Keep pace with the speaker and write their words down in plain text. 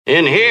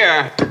In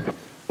here,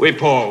 we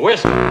pour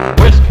whisk,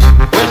 whisk,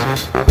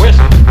 whisk, whisk,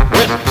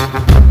 whisk.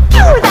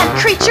 You were that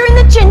creature in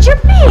the ginger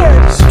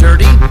beard.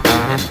 Sturdy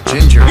and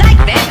ginger.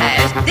 Like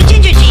vampires, the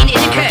ginger gene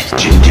is a curse.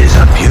 Gingers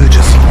are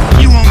beautiful.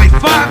 You owe me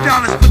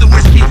 $5 for the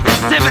whiskey and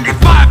 $75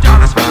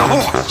 for the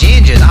horse.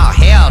 Gingers? Oh,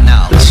 hell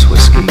no. This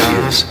whiskey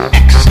is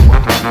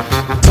excellent.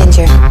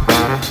 Ginger.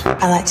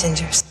 I like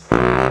gingers.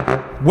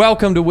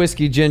 Welcome to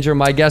Whiskey Ginger.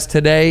 My guest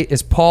today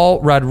is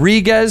Paul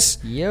Rodriguez,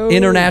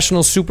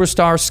 international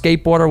superstar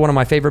skateboarder, one of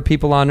my favorite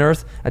people on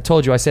earth. I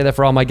told you I say that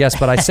for all my guests,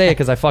 but I say it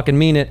because I fucking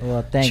mean it.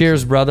 Well, thank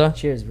Cheers, you. brother.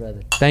 Cheers,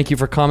 brother. Thank you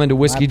for coming to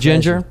Whiskey My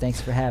Ginger. pleasure. Thanks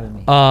for having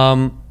me.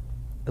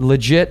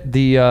 Legit,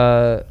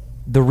 the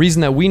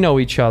reason that we know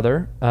each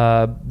other,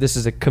 this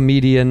is a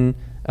comedian,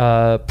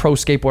 pro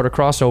skateboarder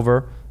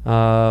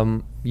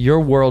crossover.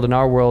 Your world and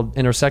our world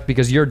intersect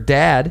because your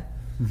dad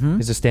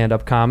is a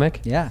stand-up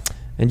comic. Yeah.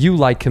 And you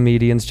like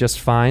comedians just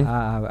fine.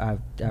 I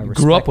respect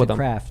grew up with the them,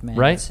 craft, man.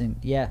 right?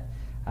 Yeah.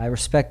 I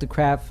respect the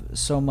craft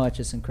so much.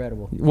 It's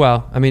incredible.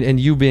 Well, I mean, and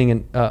you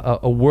being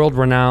a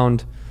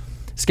world-renowned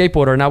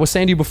skateboarder, and I was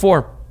saying to you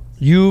before,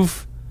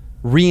 you've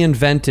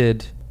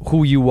reinvented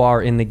who you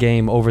are in the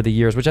game over the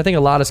years, which I think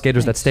a lot of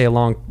skaters that stay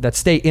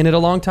in it a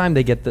long time,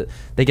 they get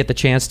the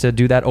chance to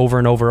do that over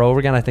and over and over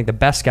again. I think the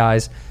best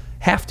guys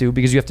have to,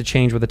 because you have to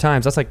change with the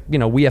times. That's like,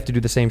 we have to do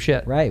the same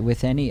shit. Right.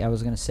 With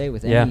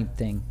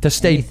anything. To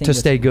stay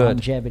good.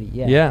 Longevity.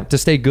 Yeah. Yeah. To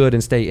stay good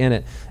and stay in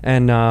it.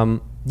 And,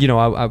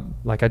 I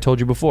like I told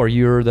you before,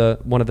 you're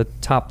one of the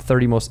top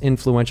 30 most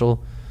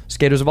influential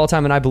skaters of all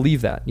time. And I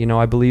believe that,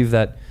 I believe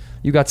that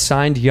you got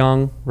signed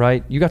young,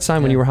 right? You got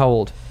signed when you were how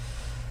old?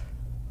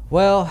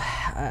 Well,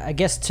 I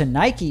guess to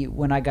Nike,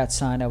 when I got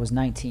signed, I was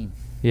 19.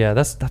 Yeah.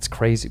 That's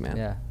crazy, man.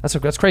 Yeah.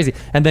 That's crazy.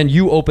 And then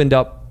you opened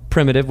up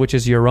Primitive, which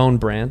is your own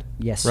brand.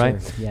 Yes,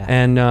 right? sir. Yeah.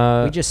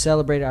 And we just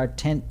celebrated our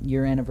 10th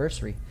year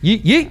anniversary.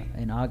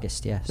 In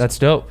August, yes. That's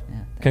dope. Yeah,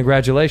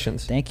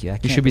 Congratulations. Thank you.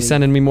 You should be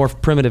sending me more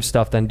Primitive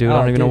stuff then, dude. I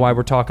don't even know why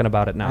we're talking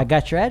about it now. I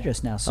got your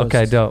address now, so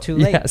okay, it's dope. too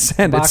late. Yeah,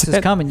 send the box it.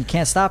 is coming. You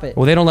can't stop it.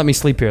 Well, they don't let me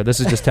sleep here.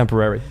 This is just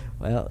temporary.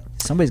 Well,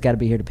 somebody's got to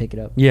be here to pick it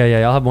up. Yeah.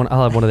 I'll have one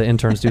of the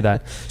interns do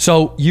that.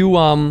 So you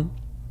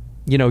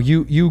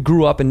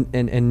grew up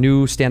and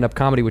knew stand-up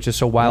comedy, which is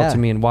so wild to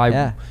me, and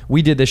why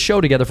we did this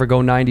show together for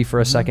Go 90 for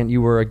a second.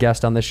 You were a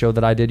guest on this show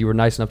that I did. You were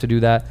nice enough to do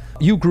that.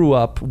 You grew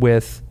up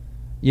with,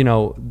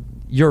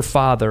 your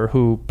father,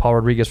 who Paul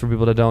Rodriguez, for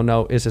people that don't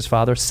know, is his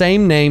father.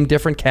 Same name,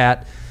 different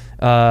cat.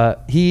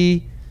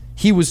 He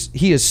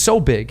is so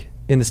big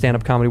in the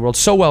stand-up comedy world,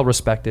 so well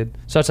respected,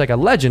 such like a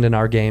legend in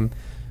our game.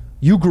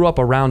 You grew up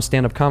around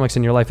stand-up comics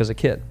in your life as a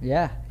kid.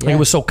 Yeah. Like, it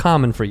was so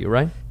common for you,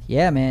 right?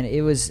 Yeah, man.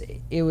 It was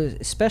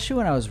especially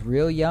when I was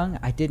real young,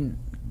 I didn't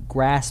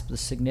grasp the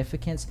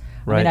significance.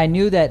 Right. I mean, I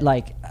knew that,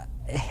 like,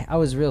 I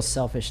was real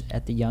selfish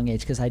at the young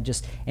age, because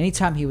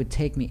anytime he would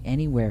take me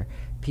anywhere,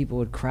 people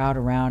would crowd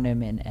around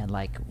him, and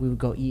like, we would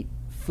go eat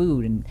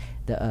food, and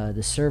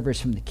the servers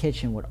from the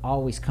kitchen would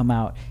always come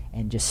out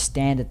and just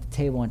stand at the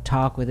table and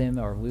talk with him,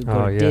 or we would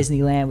go to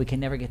Disneyland. We could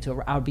never get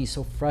to. I would be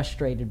so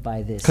frustrated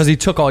by this, because he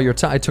took all your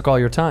time. It took all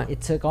your time.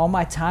 It took all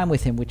my time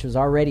with him, which was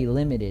already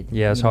limited.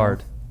 Yeah, it's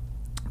hard.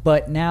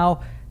 But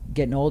now,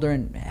 getting older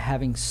and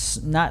having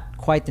not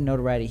quite the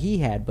notoriety he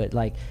had, but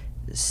like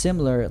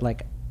similar,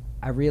 like,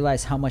 I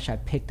realized how much I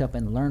picked up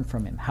and learned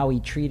from him, how he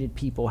treated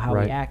people, how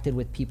he acted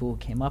with people who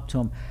came up to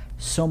him.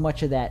 So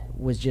much of that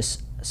was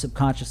just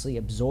subconsciously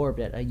absorbed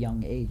at a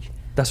young age.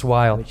 That's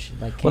wild. Which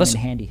came in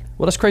handy.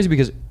 Well, that's crazy,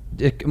 because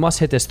it must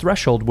hit this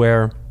threshold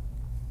where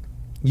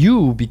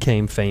you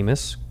became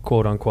famous,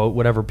 quote unquote,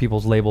 whatever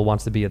people's label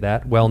wants to be of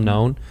that, well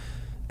known,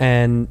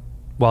 and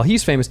while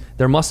he's famous,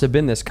 there must have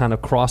been this kind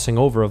of crossing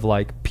over of,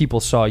 like, people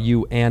saw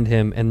you and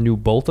him and knew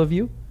both of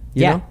you.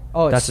 You know?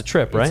 Oh, that's a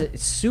trip, right?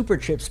 It's super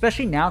trip,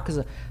 especially now,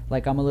 because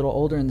like, I'm a little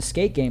older in the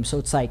skate game, so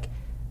it's like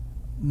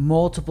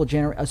multiple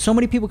generations. So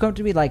many people come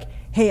to me like,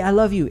 "Hey, I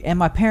love you, and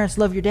my parents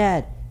love your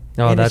dad."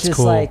 Oh, and that's it's just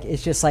cool. Like,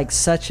 it's just like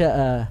such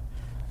a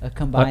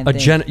combined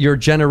thing. Your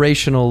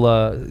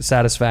generational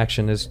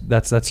satisfaction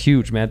that's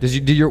huge, man.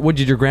 Did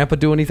your grandpa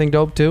do anything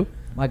dope too?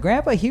 My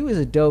grandpa, he was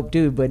a dope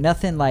dude, but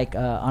nothing like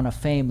on a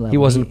fame level. He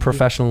wasn't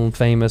professional and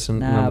famous and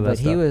none of that but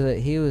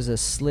stuff. he was a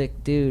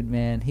slick dude,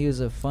 man. He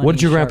was a funny. What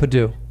did your grandpa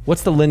do?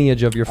 What's the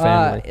lineage of your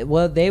family?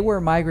 Well, they were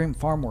migrant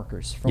farm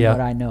workers, from what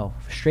I know.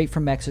 Straight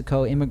from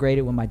Mexico,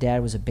 immigrated when my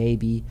dad was a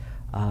baby.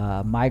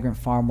 Migrant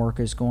farm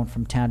workers going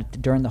from town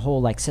during the whole,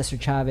 like, Cesar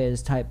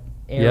Chavez type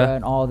era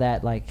and all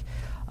that. Like,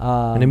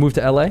 and they moved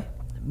to L.A.?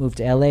 Moved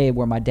to L.A.,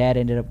 where my dad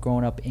ended up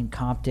growing up in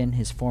Compton.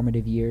 His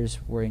formative years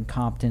were in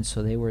Compton,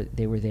 so they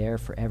were there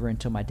forever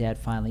until my dad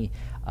finally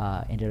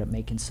ended up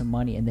making some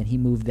money, and then he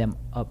moved them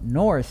up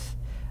north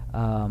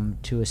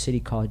to a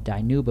city called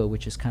Dinuba,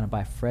 which is kind of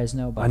by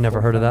Fresno. I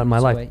never heard of that in my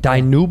life. Away.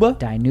 Dinuba?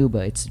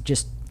 Dinuba. It's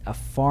just a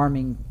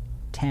farming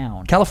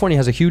town. California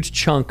has a huge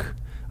chunk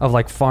of,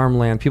 like,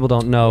 farmland. People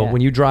don't know. Yeah.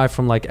 When you drive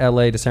from, like,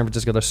 LA to San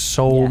Francisco, there's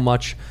so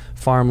much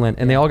farmland,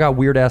 and they all got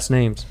weird ass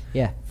names.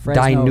 Yeah,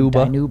 Fresno,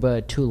 Dinuba.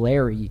 Dinuba,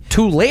 Tulare.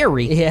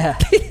 Tulare? Yeah.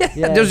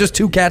 There's just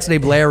two cats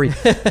named Larry.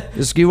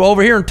 Just go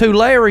over here and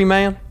Tulare,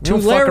 man.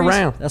 Don't fuck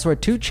around. That's where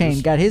 2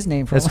 Chainz got his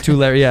name from. That's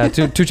Tulare. Yeah,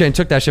 2 Chainz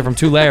took that shit from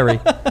Tulare.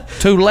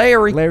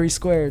 Tulare. Larry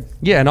Squared.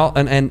 Yeah,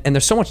 and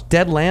there's so much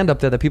dead land up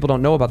there that people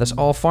don't know about. That's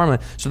all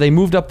farmland. So they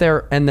moved up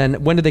there, and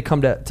then when did they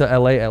come to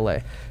LA?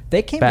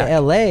 They came Back. to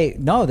LA.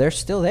 No, they're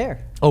still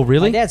there. Oh,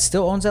 really? My dad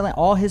still owns that land.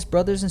 All his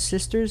brothers and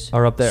sisters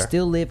Are up there.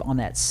 Still live on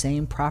that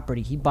same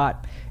property he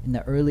bought in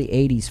the early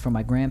 80s from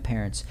my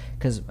grandparents.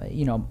 Because,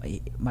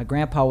 my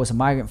grandpa was a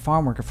migrant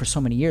farm worker for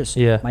so many years.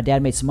 Yeah. My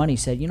dad made some money. He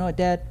said, you know what,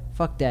 Dad?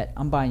 Fuck that.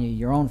 I'm buying you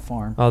your own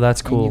farm. Oh,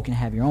 that's cool. And you can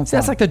have your own See,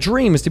 farm. that's like the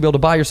dream, is to be able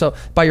to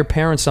buy your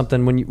parents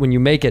something when you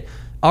make it.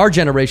 Our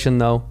generation,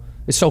 though,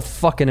 is so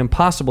fucking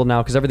impossible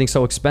now because everything's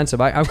so expensive.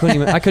 I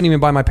couldn't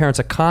even buy my parents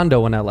a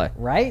condo in LA.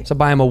 Right? So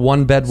buy them a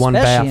 1-bed,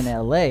 1-bath. Especially in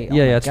LA. Oh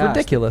Yeah, my it's gosh,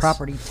 ridiculous. The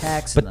property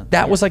tax. But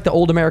that was like the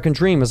old American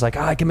dream. Is like,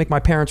 I can make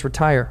my parents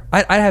retire.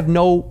 I have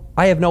no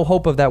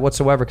hope of that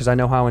whatsoever because I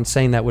know how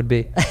insane that would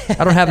be.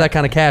 I don't have that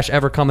kind of cash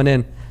ever coming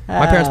in.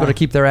 My parents better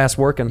keep their ass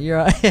working. You're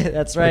right.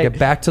 That's right. Get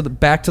back to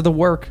the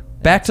work.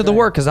 Back to the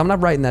work, because I'm not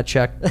writing that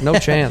check. No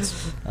chance.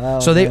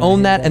 So they man, own I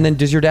hate that, that. and then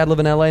does your dad live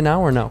in LA now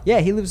or no?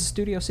 Yeah, he lives in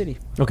Studio City.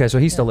 Okay, so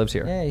he still lives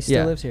here. Yeah, he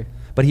still lives here.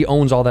 But he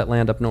owns all that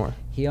land up north.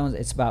 He owns,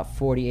 it's about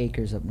 40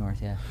 acres up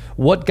north, yeah.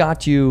 What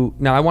got you?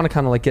 Now I want to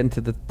kind of like get into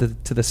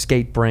the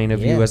skate brain of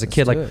Yeah, you as a let's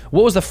kid. do Like, it.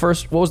 what was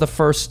the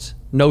first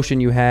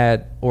notion you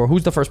had, or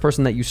who's the first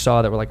person that you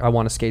saw that were like, I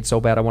want to skate so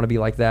bad, I want to be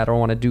like that, or I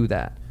want to do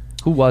that?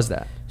 Who was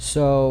that?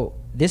 So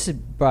this is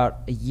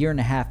about a year and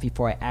a half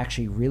before I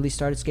actually really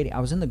started skating. I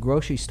was in the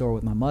grocery store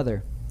with my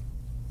mother.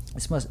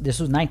 This was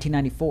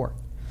 1994.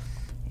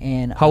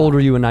 And How old were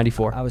you in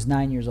 '94? I was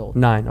 9 years old.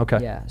 9. Okay.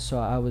 Yeah, so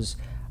I was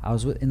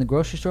in the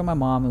grocery store with my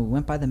mom, and we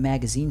went by the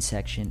magazine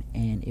section,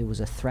 and it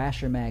was a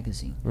Thrasher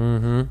magazine.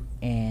 Mm-hmm.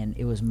 And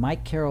it was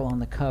Mike Carroll on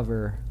the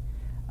cover.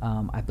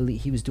 I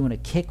believe he was doing a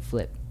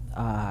kickflip.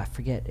 I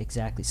forget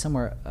exactly,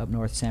 somewhere up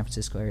north, San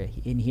Francisco area.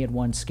 And he had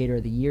won Skater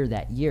of the Year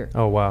that year.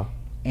 Oh wow.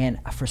 And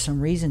for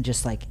some reason,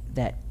 just like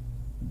that,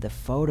 the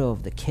photo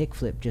of the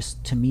kickflip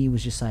just, to me,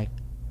 was just like,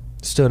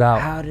 Stood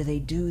out. how do they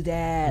do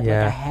that?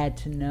 Yeah. Like, I had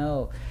to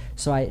know.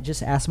 So I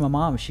just asked my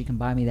mom if she can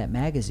buy me that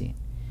magazine.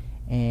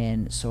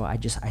 And so I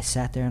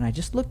sat there and I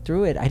just looked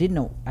through it. I didn't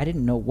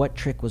know what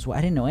trick was what.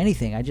 I didn't know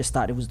anything. I just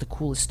thought it was the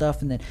coolest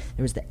stuff. And then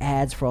there was the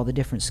ads for all the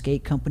different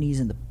skate companies,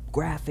 and the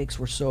graphics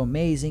were so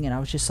amazing. And I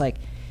was just like,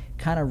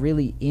 kind of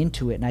really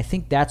into it. And I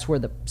think that's where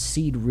the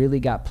seed really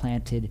got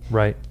planted.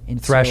 Right.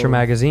 And Thrasher so-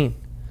 magazine.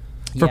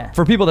 Yeah.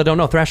 For people that don't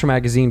know, Thrasher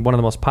magazine, one of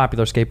the most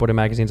popular skateboarding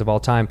magazines of all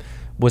time,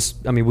 was,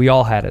 I mean, we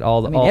all had it.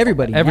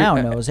 Everybody now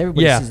knows.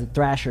 Everybody yeah. sees the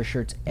Thrasher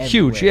shirts everywhere.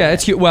 Huge. Yeah,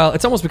 it's huge. Well,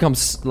 it's almost become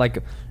like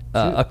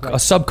a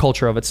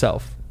subculture of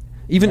itself.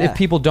 Even if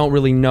people don't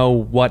really know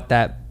what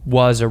that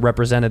was or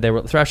represented,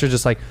 Thrasher's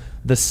just like,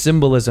 the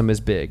symbolism is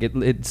big.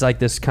 It's like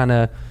this kind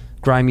of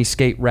grimy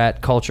skate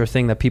rat culture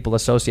thing that people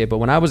associate. But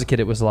when I was a kid,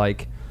 it was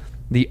like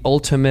the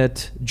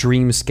ultimate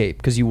dreamscape,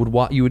 because you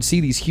would see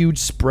these huge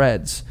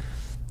spreads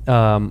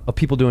of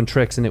people doing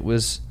tricks, and it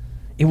was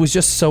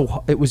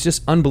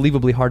just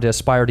unbelievably hard to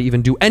aspire to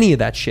even do any of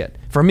that shit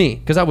for me,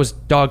 because I was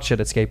dog shit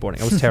at skateboarding.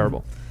 I was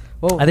terrible.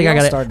 Well, I think we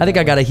all I started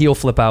got that a way. heel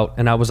flip out,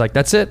 and I was like,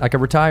 that's it, I could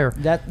retire.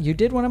 That you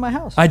did one at my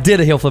house. I did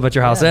a heel flip at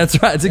your house. Yeah.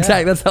 That's right. That's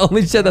exactly. That's the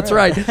only shit. That's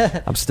right.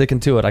 I'm sticking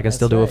to it. I can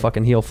still do a right.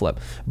 fucking heel flip.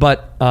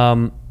 But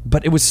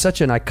it was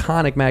such an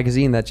iconic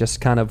magazine that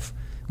just kind of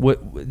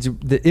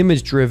the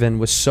image driven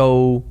was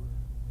so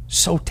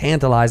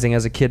tantalizing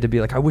as a kid to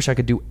be like, I wish I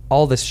could do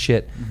all this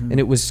shit. And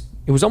it was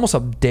almost a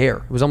dare.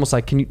 It was almost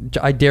like,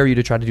 I dare you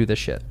to try to do this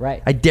shit.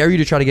 Right. I dare you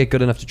to try to get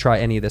good enough to try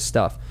any of this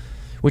stuff,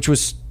 which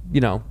was,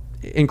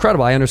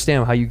 incredible. I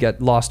understand how you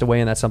get lost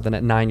away in that something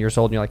at 9 years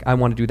old, and you're like, I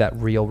want to do that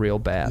real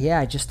bad. Yeah,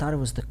 I just thought it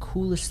was the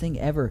coolest thing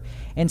ever.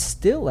 And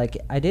still, like,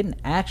 I didn't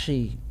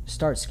actually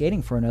start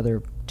skating for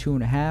another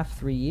 2.5,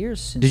 3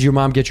 years. Since Did your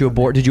mom get you a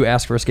board? Did you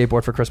ask for a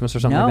skateboard for Christmas or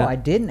something No, like that? I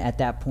didn't at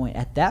that point.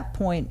 At that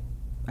point,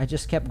 I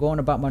just kept going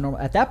about my normal.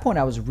 At that point,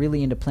 I was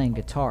really into playing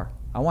guitar.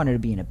 I wanted to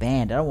be in a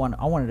band. I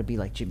wanted to be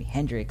like Jimi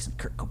Hendrix and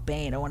Kurt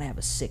Cobain. I want to have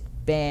a sick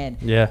band.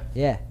 Yeah.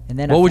 Yeah. And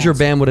then What would your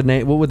band What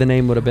would the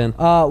name would have been?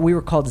 We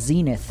were called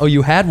Zenith. Oh,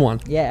 you had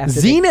one. Yeah. After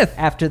Zenith.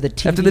 After the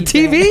TV. After the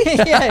TV?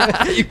 band.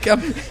 Yeah. you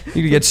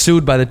could get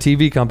sued by the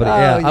TV company. Oh,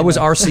 Yeah, you I was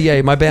know.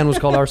 RCA. My band was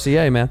called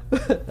RCA, man.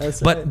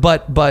 That's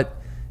But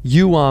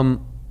you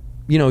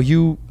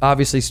you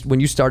obviously, when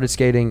you started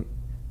skating,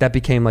 that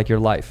became like your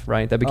life,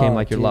 right? That became Oh,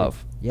 like your dude.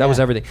 love. Yeah. That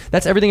was everything.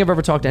 That's everything I've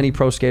ever talked to any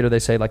pro skater. They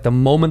say like the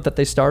moment that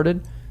they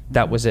started,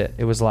 that was it.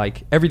 It was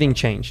like everything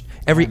changed.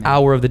 Every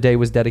hour of the day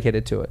was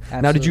dedicated to it.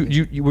 Now, did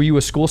you were you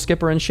a school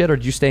skipper and shit, or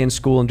did you stay in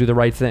school and do the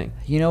right thing?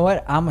 You know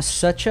what?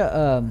 Such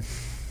a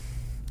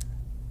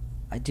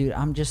dude.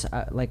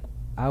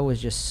 I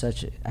was just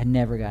such. I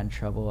never got in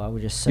trouble. I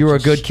was just such You were a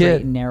good straight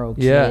kid. and narrow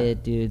Yeah.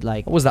 kid, dude.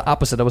 Like, I was the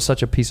opposite. I was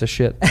such a piece of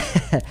shit.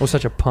 I was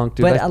such a punk,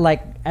 dude. but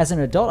like as an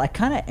adult, I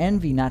kind of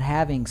envy not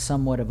having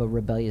somewhat of a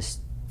rebellious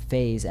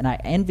phase, and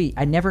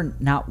I never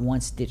not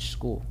once ditched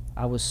school.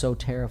 I was so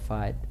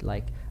terrified.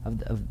 Like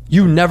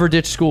You never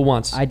ditched school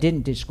once. I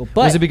didn't ditch school.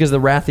 But was it because of the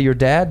wrath of your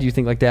dad? Do you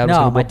think like dad was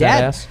no, going to my whip that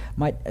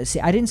dad. ass?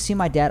 I didn't see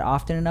my dad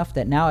often enough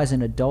that now as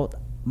an adult,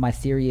 my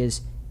theory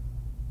is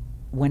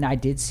when I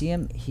did see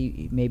him,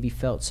 he maybe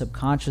felt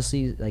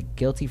subconsciously like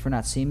guilty for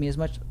not seeing me as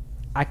much.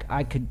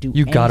 I could do.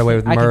 You got away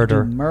with murder. I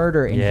could do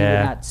murder, and he Yeah.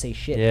 would not say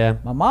shit. Yeah.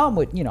 My mom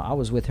would. I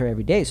was with her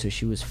every day, so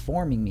she was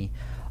forming me.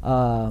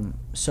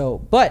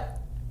 But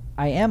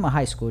I am a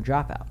high school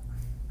dropout.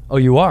 Oh,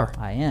 you are?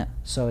 I am.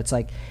 So it's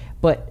like,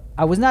 but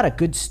I was not a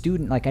good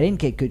student. Like I didn't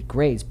get good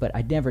grades, but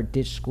I never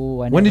ditched school.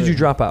 When did you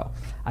drop out?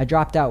 I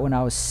dropped out when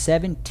I was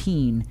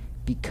 17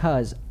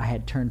 because I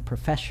had turned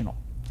professional.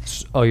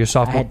 Oh, your I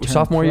sophomore had turned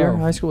sophomore year pro.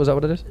 in high school? Is that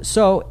what it is?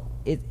 So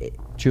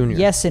Junior.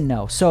 Yes and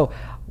no. So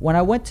when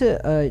I went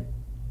to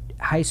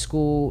high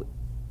school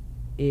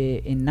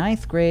in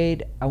 9th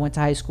grade, I went to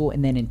high school,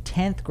 and then in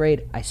 10th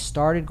grade, I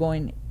started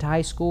going to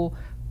high school,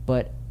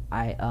 but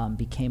I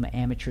became an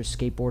amateur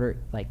skateboarder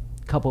like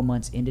a couple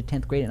months into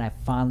 10th grade, and I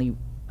finally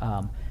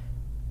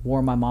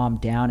wore my mom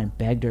down and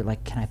begged her,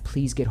 like, can I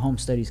please get home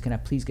studies? Can I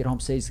please get home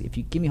studies? If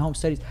you give me home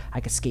studies, I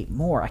can skate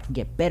more. I can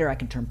get better. I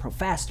can turn pro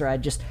faster. I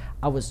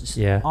was just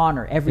on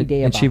her every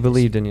day And about she this.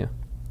 believed in you.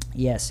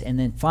 Yes, and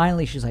then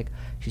finally she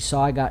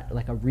saw I got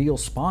like a real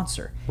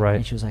sponsor. Right.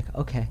 And she was like,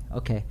 okay.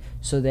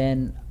 So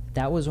then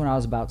that was when I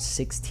was about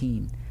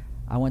 16.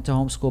 I went to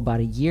homeschool about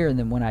a year, and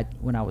then when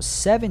I was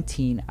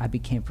 17, I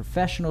became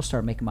professional,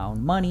 started making my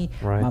own money.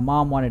 Right. My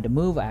mom wanted to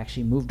move. I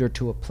actually moved her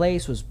to a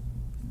place, was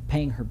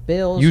paying her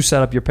bills. You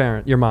set up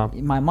your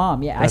mom. My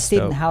mom, yeah. That's I stayed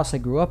in dope. the house I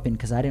grew up in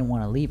because I didn't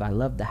want to leave. I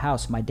loved the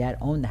house. My dad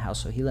owned the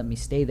house, so he let me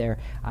stay there.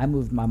 I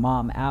moved my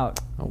mom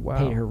out, Oh, wow.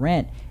 paid her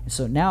rent. And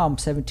so now I'm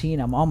 17.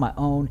 I'm on my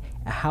own.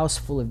 A house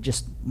full of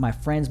just my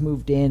friends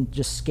moved in,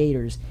 just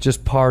skaters.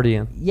 Just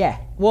partying. Yeah.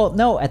 Well,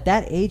 no, at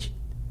that age,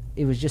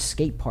 it was just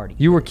skate party.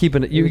 You were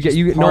keeping it. It was just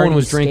No one party,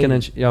 was drinking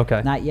skating.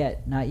 okay. Not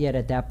yet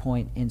at that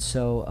point. And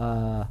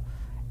so,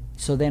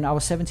 so then I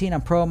was 17.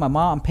 I'm pro.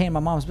 I'm paying my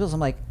mom's bills. I'm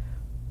like,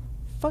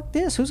 fuck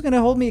this. Who's gonna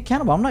hold me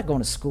accountable? I'm not going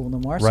to school no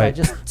more. So I Right.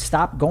 just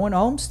stopped going to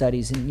home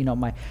studies. And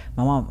my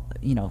mom,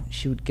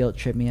 she would guilt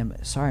trip me. I'm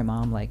sorry,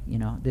 mom. Like,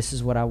 this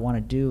is what I want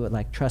to do.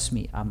 Like, trust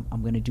me, I'm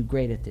gonna do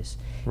great at this.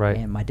 Right.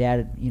 And my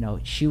dad,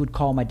 she would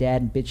call my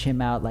dad and bitch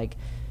him out. Like,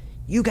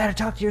 you got to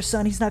talk to your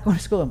son. He's not going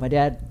to school. And my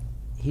dad,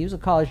 he was a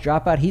college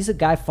dropout. He's a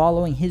guy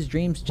following his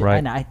dreams. Right.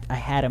 And I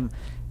had him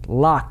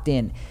locked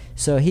in.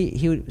 So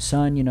he would,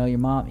 son, your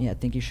mom, I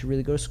think you should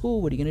really go to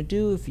school. What are you going to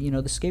do if, the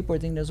skateboard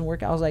thing doesn't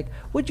work? I was like,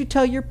 what'd you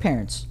tell your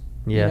parents?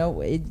 Yeah.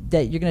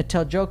 That you're going to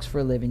tell jokes for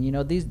a living.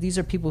 These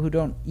are people who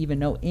don't even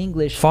know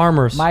English.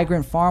 Farmers.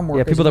 Migrant farm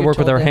workers. Yeah, people that We work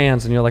with told their them-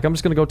 hands, and you're like, I'm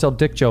just gonna go tell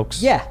dick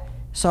jokes. Yeah.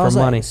 So I For was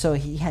money. like, so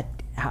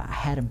I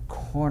had him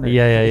cornered.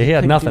 Yeah. He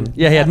had couldn't nothing. do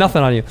Yeah, he had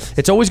nothing on you.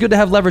 It's always good to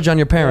have leverage on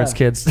your parents, Yeah.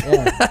 kids.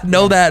 Yeah.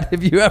 Know that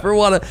if you ever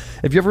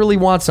really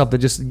want something,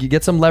 just you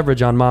get some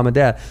leverage on mom and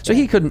dad. So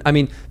he couldn't. I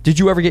mean, did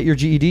you ever get your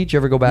GED? Did you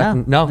ever go back?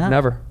 No, No, no.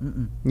 never.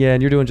 Mm-mm. Yeah,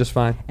 and you're doing just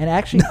fine. And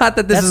actually, Not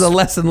that this is a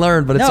lesson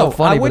learned, but it's no, so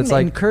funny. I But wouldn't it's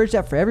like encourage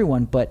that for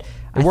everyone, but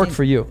it worked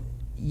for you.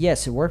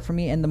 Yes, it worked for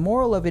me. And the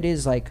moral of it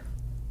is, like,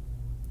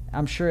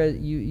 I'm sure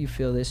you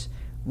feel this.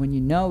 When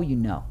you know, you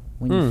know.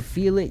 When you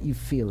feel it, you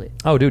feel it.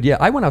 Oh, dude, yeah.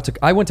 I went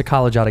to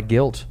college out of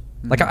guilt.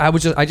 Like I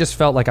just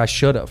felt like I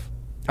should have.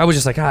 I was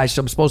just like, I'm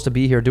supposed to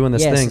be here doing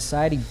this Yeah, thing.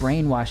 society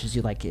brainwashes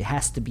you like it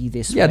has to be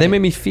this way. Yeah, they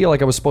made me feel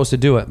like I was supposed to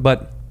do it,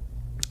 but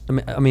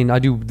I mean, I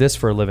do this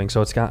for a living,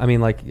 so it's got. I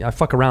mean, like I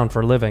fuck around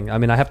for a living. I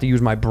mean, I have to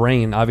use my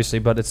brain, obviously,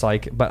 but it's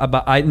like,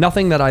 but I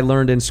nothing that I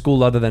learned in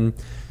school other than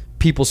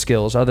people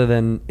skills, other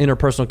than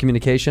interpersonal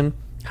communication.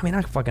 I mean,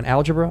 I fucking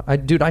algebra.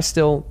 I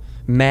still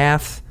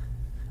math.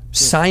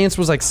 Science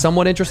was like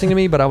somewhat interesting to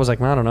me, but I was like,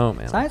 I don't know,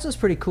 man. Science was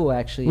pretty cool,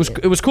 actually.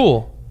 It was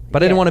cool,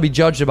 but I didn't Yeah. want to be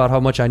judged about how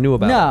much I knew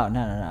about it.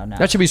 No.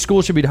 That should be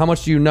school. Should be how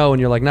much do you know,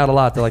 and you're like not a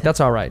lot. They're like that's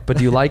all right, but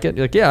do you like it?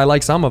 You're like yeah, I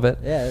like some of it.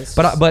 Yeah, it's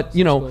but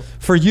you know, cool.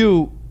 for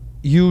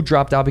you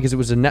dropped out because it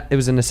was a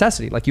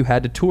necessity. Like you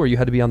had to tour, you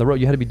had to be on the road,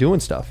 you had to be doing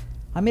stuff.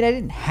 I mean, I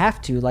didn't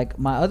have to. Like,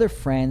 my other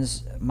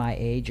friends my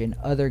age and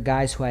other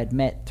guys who I had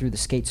met through the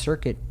skate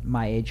circuit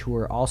my age who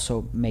were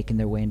also making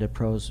their way into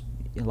pros,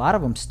 a lot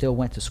of them still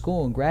went to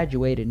school and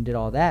graduated and did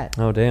all that.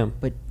 Oh damn!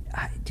 But,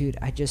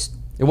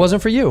 It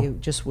wasn't for you.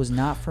 it just was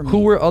not for me. Who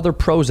were other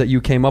pros that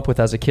you came up with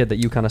as a kid that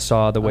you kind of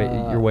saw the way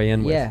your way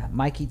in with? Yeah,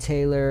 Mikey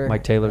Taylor.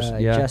 Mike Taylor's,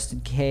 yeah.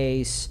 Justin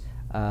Case,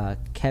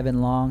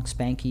 Kevin Long,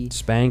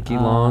 Spanky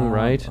Long,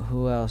 right?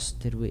 Who else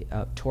did we?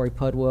 Tori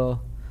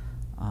Pudwell.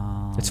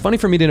 It's funny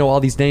for me to know all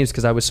these names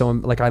because I was so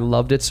like I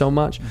loved it so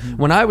much.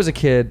 When I was a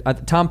kid,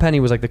 Tom Penny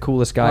was like the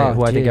coolest guy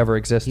who I think dude, ever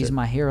existed. He's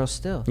my hero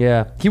still.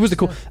 Yeah, he was the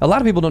cool. A lot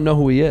of people don't know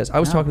who he is. I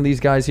was talking to these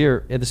guys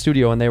here at the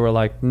studio, and they were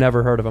like,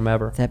 never heard of him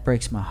ever. That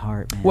breaks my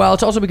heart, man. Well,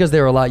 it's also because they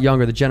were a lot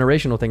younger. The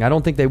generational thing. I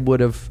don't think they would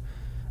have.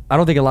 I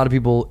don't think a lot of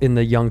people in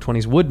the young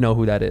 20s would know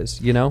who that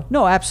is. You know.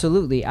 No,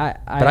 absolutely.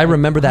 But I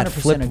remember that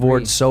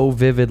flipboard so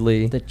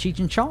vividly. The Cheech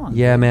and Chong.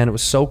 Yeah, man, it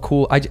was so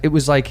cool. It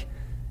was like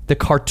the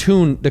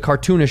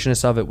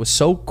cartoonishness of it was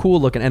so cool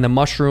looking, and the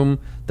mushroom,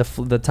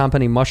 the Tom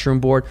Penny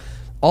mushroom board.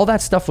 all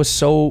that stuff was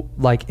so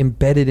like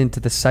embedded into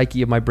the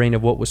psyche of my brain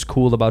of what was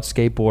cool about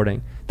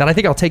skateboarding that I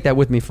think I'll take that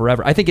with me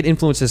forever. I think it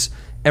influences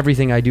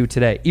everything I do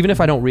today, even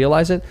if I don't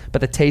realize it.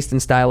 But the taste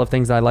and style of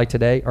things that I like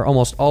today are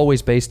almost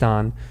always based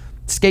on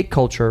skate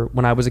culture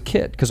when I was a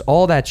kid, because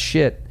all that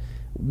shit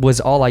was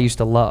all I used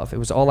to love. It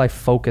was all I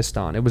focused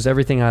on. It was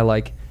everything I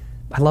like.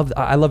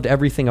 I loved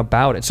everything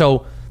about it.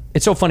 So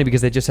it's so funny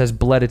because it just has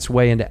bled its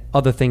way into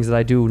other things that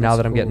I do now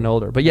that I'm getting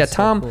older. But yeah,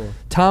 Tom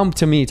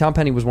to me, Tom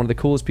Penny was one of the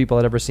coolest people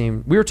I'd ever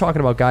seen. We were talking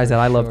about guys that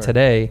I love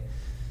today,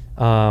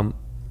 and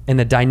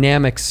the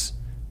dynamics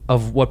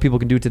of what people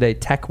can do today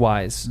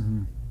tech-wise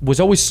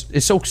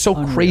is so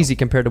Unreal. crazy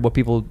compared to what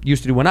people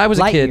used to do when I was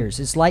a kid.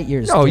 It's light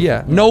years. Oh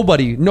different.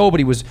 yeah,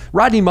 nobody was.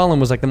 Rodney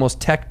Mullen was like the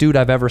most tech dude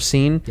I've ever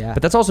seen. Yeah.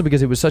 But that's also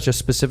because it was such a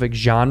specific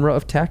genre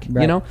of tech,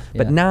 Right. you know.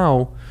 But Yeah.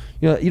 now,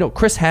 you know,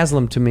 Chris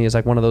Haslam to me is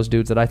like one of those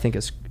dudes that I think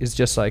is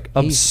just like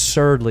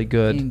absurdly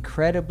good.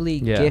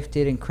 Incredibly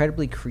gifted,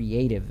 incredibly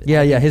creative.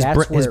 Yeah, I yeah. think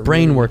that's His where it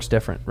brain really- works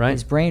different, right?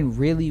 His brain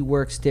really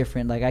works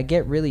different. Like I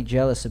get really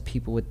jealous of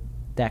people with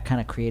that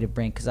kind of creative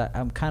brain because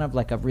I'm kind of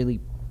like a really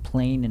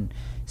plain and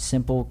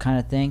simple kind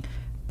of thing.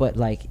 But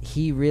like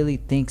he really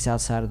thinks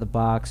outside of the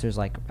box. There's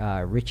like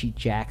Richie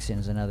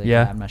Jackson's another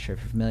guy. I'm not sure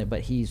if you're familiar,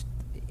 but he's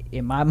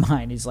in my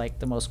mind he's like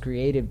the most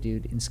creative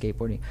dude in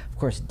skateboarding. Of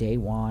course,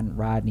 Daewon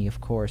Rodney, of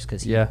course,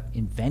 because he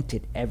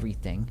invented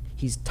everything.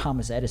 He's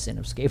Thomas Edison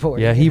of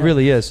skateboarding. Yeah, he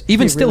really is.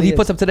 Even still, really he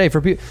puts up today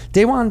for people.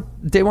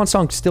 Daewon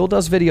Song still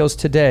does videos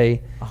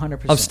today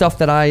 100% of stuff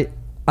that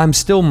I'm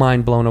still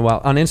mind blown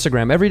about on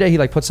Instagram. Every day he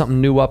like puts something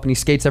new up and he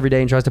skates every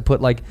day and tries to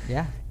put like,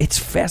 it's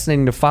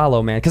fascinating to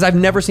follow, man. Because I've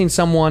never seen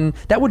someone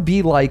that would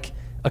be like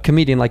a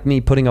comedian like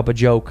me putting up a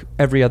joke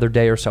every other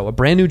day or so, a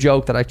brand new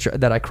joke that I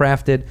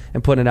crafted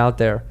and putting it out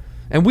there.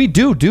 And we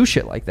do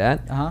shit like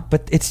that,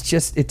 but it's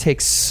just, it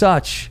takes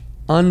such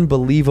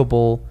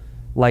unbelievable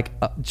like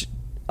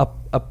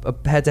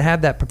had to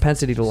have that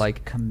propensity to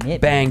like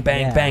commitment.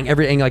 bang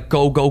everything, like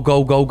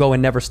go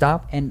and never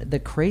stop. And the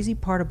crazy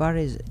part about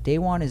it is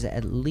Daewon is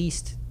at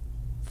least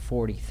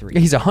 43.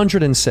 He's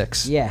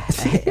 106. Yeah.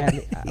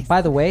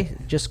 By the way,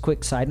 just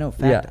quick side note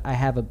fact, I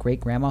have a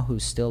great grandma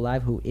who's still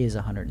alive who is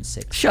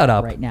 106. Shut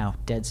up. Right now,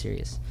 dead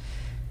serious.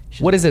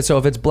 What is it? So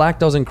if it's black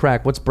doesn't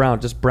crack, what's brown?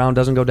 Just brown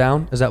doesn't go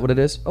down? Is that what it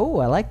is? Oh,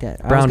 I like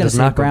that. Brown I was does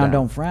not go brown down.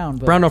 don't frown.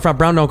 But Brown don't frown.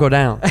 Brown don't go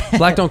down.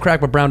 Black don't crack,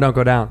 but brown don't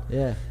go down.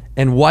 Yeah.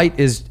 And white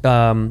is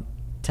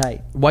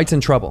tight. White's in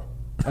trouble.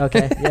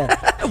 Okay.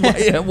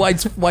 Yeah.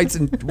 White's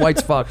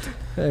fucked.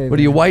 Hey, what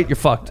are you, white? You're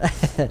fucked.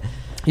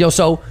 Yo,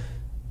 so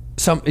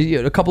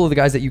a couple of the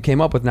guys that you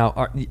came up with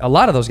now, a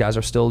lot of those guys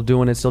are still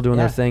doing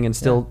their thing and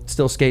still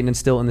skating and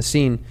still in the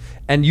scene.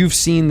 And you've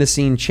seen the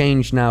scene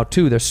change now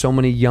too. There's so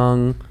many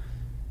young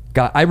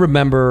guys. I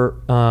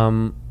remember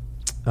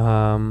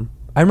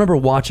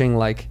watching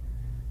like,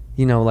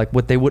 you know, like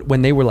what they would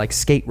when they were like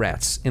skate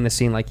rats in the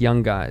scene, like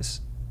young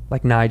guys,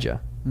 like Nyjah.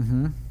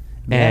 Mm-hmm.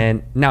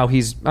 And now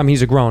he's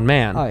a grown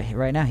man. Oh,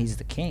 right now he's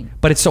the king.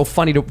 But it's so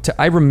funny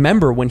I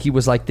remember when he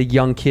was like the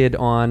young kid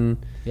on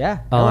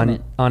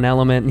Element,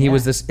 and he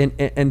was this,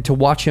 and to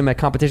watch him at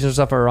competitions and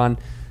stuff or on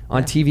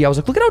TV, I was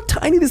like, look at how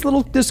tiny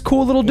this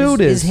cool little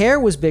dude is. His hair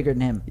was bigger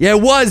than him. Yeah,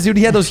 it was, dude.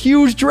 He had those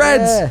huge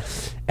dreads. Yeah.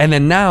 And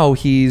then now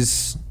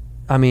he's,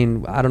 I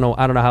mean, I don't know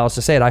how else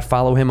to say it. I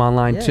follow him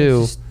online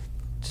too.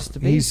 Just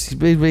he's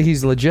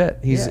legit.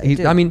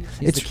 I mean,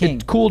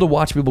 it's cool to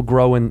watch people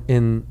grow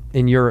in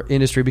your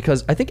industry,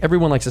 because I think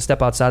everyone likes to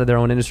step outside of their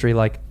own industry.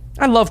 Like,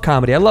 I love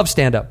comedy, I love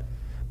stand up,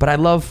 but I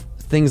love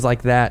things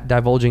like that,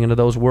 divulging into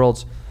those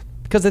worlds,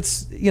 because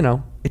it's, you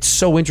know, it's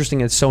so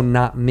interesting and it's so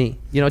not me.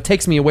 You know, it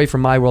takes me away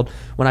from my world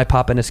when I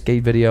pop in a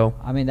skate video.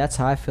 I mean, that's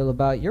how I feel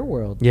about your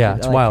world. Yeah,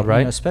 it's wild, right?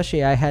 You know,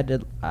 especially I had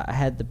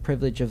the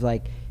privilege of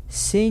like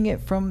seeing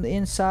it from the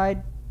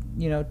inside,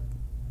 you know,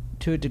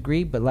 to a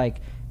degree, but like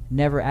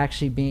never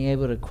actually being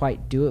able to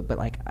quite do it. But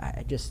like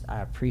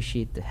I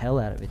appreciate the hell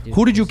out of it, dude.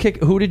 Who did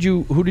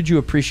you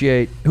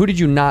appreciate? Who did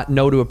you not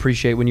know to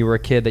appreciate when you were a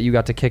kid that you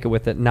got to kick it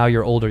with? That now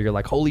you're older, you're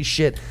like, holy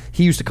shit,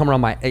 he used to come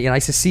around I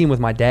used to see him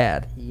with my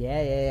dad.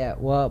 Yeah.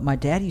 Well, my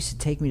dad used to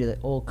take me to the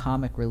old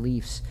comic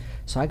reliefs,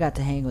 so I got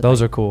to hang with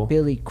those are cool.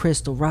 Billy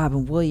Crystal,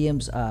 Robin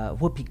Williams,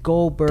 Whoopi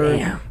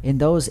Goldberg, in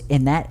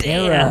that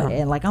era.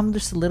 And like I'm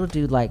just a little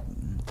dude. Like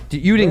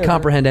you didn't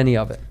comprehend any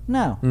of it.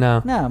 No.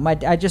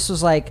 I just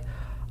was like,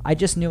 I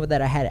just knew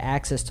that I had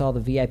access to all the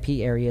VIP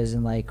areas,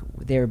 and like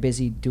they were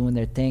busy doing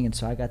their thing, and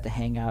so I got to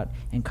hang out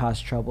and cause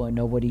trouble, and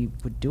nobody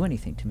would do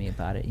anything to me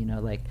about it. You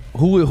know, like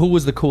who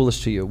was the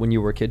coolest to you when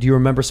you were a kid? Do you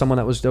remember someone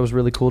that was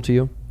really cool to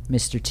you?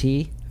 Mr.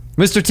 T.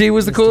 Mr. T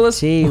was the coolest?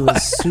 T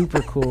was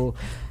super cool.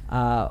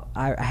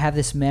 I have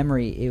this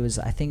memory.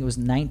 I think it was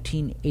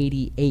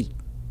 1988.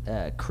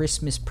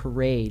 Christmas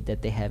parade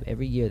that they have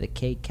every year, the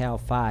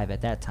KCAL 5.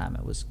 At that time,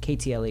 it was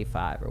KTLA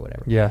 5 or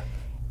whatever. Yeah.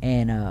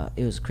 And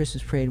it was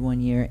Christmas parade one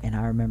year, and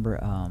I remember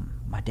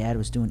my dad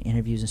was doing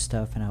interviews and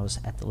stuff, and I was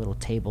at the little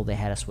table they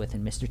had us with,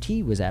 and Mr.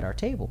 T was at our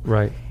table.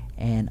 Right.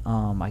 And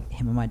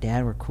him and my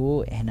dad were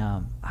cool, and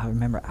I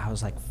remember I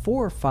was like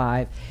 4 or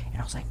 5,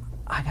 and I was like,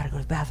 I gotta go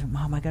to the bathroom,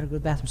 Mom. I gotta go to the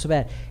bathroom so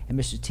bad. And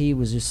Mr. T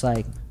was just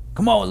like,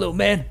 come on, little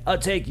man, I'll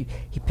take you.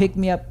 He picked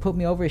me up, put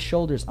me over his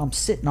shoulders. I'm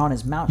sitting on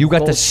his mountain. You of got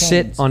gold to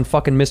sit chains. on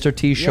fucking Mr.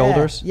 T's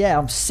shoulders? Yeah,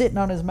 I'm sitting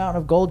on his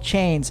mountain of gold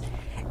chains.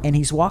 And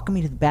he's walking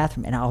me to the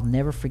bathroom, and I'll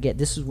never forget.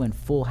 This is when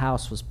Full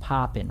House was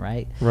popping,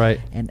 right?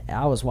 Right. And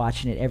I was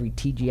watching it every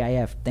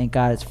TGIF. Thank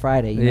God it's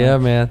Friday. You Yeah, know?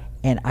 man.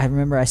 And I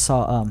remember I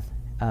saw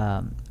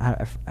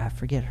I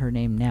forget her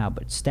name now,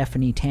 but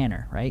Stephanie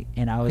Tanner, right?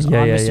 And I was on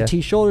Mr.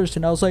 T's shoulders,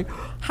 and I was like,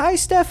 "Hi,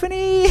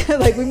 Stephanie!"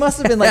 Like we must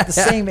have been like the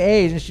same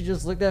age, and she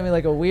just looked at me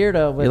like a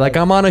weirdo. But You're like,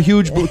 I'm on a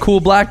huge, cool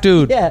black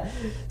dude. Yeah.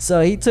 So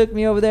he took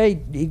me over there.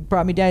 He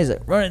brought me down. He's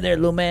like, "Run in there,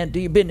 little man.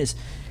 Do your business."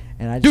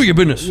 And I just, Do your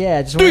business.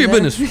 Yeah. Just Do went your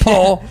in there. business,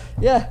 Paul.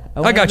 Yeah.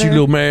 I got you,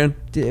 little man.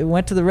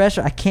 Went to the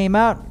restaurant. I came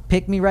out,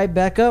 picked me right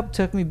back up,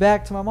 took me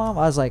back to my mom.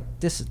 I was like,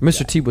 "This is."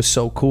 Mr. T was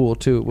so cool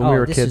too. When we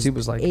were this kids, is he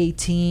was like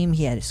A-Team.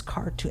 He had his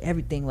cartoon,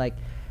 everything. Like,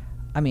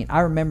 I mean, I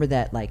remember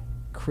that like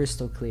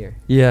crystal clear.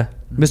 Yeah,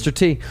 Mr.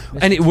 T.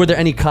 Were there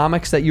any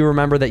comics that you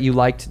remember that you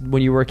liked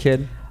when you were a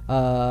kid?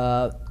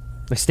 Like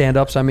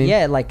stand-ups, I mean.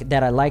 Yeah, like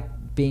that I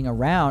liked being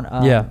around.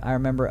 Yeah. I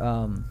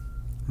remember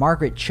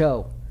Margaret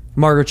Cho.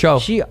 Margaret Cho.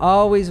 She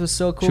always was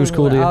so cool. She was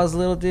cool when to you? I was a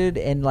little dude,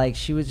 and like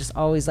she was just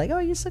always like, "Oh,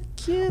 you're so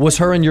cute." Was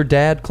her and your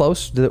dad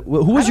close? Who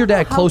was your don't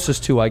know dad how-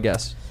 closest to, I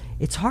guess?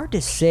 It's hard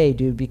to say,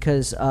 dude,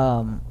 because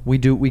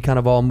We kind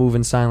of all move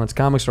in silence.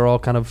 Comics are all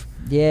kind of...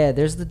 yeah,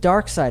 there's the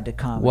dark side to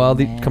comedy. Well,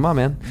 man. come on,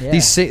 man. Yeah.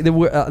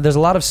 There's a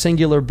lot of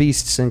singular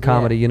beasts in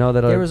comedy, Yeah. you know,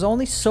 that there are... was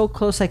only so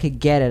close I could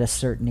get at a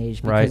certain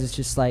age because Right. it's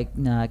just like,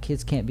 nah,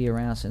 kids can't be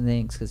around certain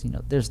things because, you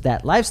know, there's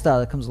that lifestyle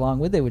that comes along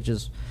with it, which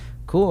is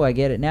cool. I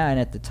get it now. And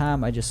at the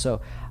time, I'm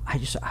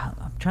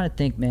trying to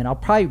think, man. I'll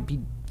probably be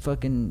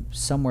fucking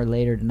somewhere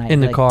later tonight. In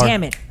the like, car.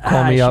 Damn it.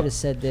 Call me I up. should have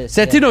said this.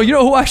 Said, Yeah. you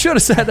know who I should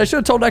have said? I should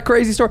have told that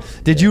crazy story.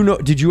 Did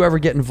you ever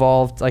get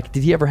involved? Like,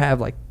 did he ever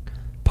have, like,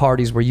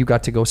 parties where you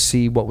got to go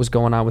see what was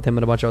going on with him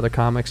and a bunch of other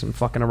comics and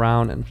fucking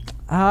around? And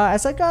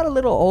As I got a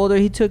little older,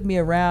 he took me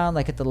around,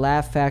 like at the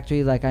Laugh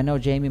Factory. Like I know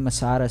Jamie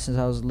Masada since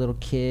I was a little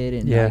kid,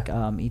 and Yeah.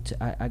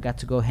 like I got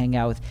to go hang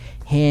out with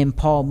him,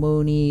 Paul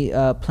Mooney,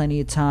 plenty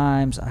of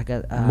times. I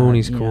got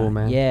Mooney's you cool, know,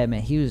 man. Yeah,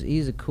 man.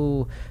 He's a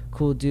cool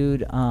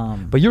dude.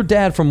 But your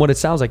dad, from what it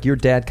sounds like, your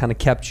dad kind of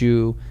kept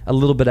you a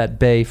little bit at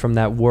bay from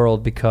that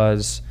world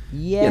because,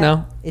 yeah, you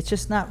know, it's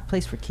just not a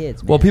place for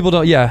kids. Man. well, people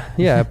don't.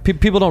 Yeah.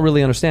 People don't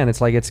really understand. It's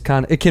like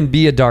it can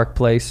be a dark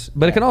place,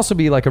 but it can also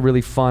be like a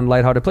really fun,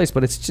 lighthearted place.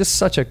 But it's just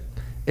such a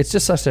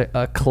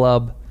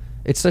club.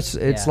 It's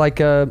like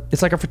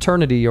a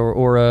fraternity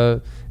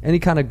or any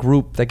kind of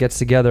group that gets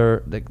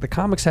together. The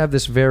comics have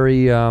this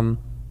very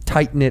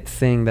tight knit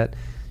thing that,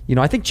 you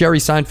know. I think Jerry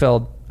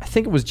Seinfeld. I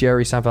think it was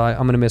Jerry Seinfeld. I'm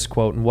going to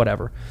misquote and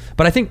whatever,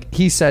 but I think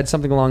he said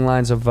something along the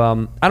lines of, "I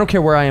don't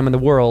care where I am in the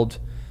world.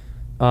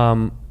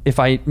 If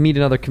I meet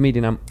another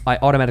comedian, I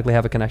automatically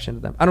have a connection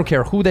to them. I don't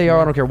care who they are.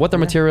 I don't care what their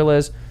material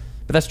is."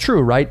 But that's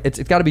true, right? It's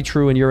got to be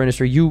true in your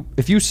industry.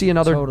 If you see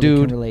another Totally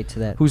dude can relate to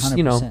that, who's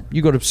 100%.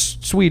 you go to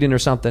Sweden or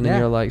something, and Yeah.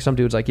 you're like, some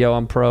dude's like, "Yo,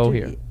 I'm pro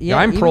here. Yeah,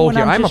 I'm even pro when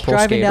here. I'm a just pro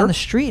driving skater." down the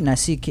street and I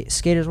see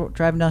skaters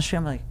driving down the street.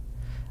 I'm like,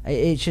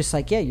 it's just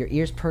like, yeah, your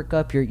ears perk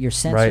up, your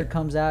sensor Right.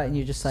 comes out, and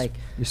you're just like,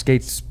 Your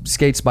skate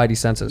spidey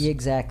senses. yeah,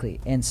 exactly.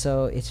 And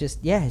so it's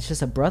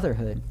just a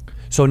brotherhood.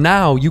 So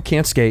now you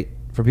can't skate.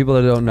 For people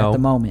that don't know, At the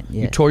moment,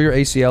 yeah. you tore your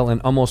ACL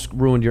and almost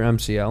ruined your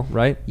MCL,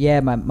 right? Yeah,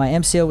 my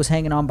MCL was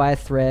hanging on by a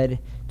thread.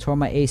 Tore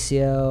my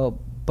ACL,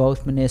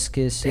 both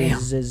meniscus.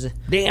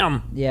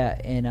 Damn. Yeah,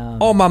 and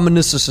All my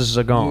meniscuses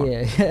are gone.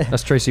 Yeah.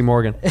 That's Tracy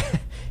Morgan.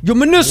 Your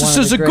one of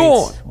meniscuses the are greats.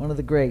 gone. One of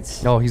the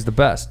greats. Oh, he's the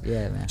best.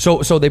 Yeah, man.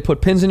 So they put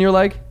pins in your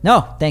leg?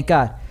 No, thank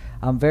God.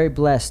 I'm very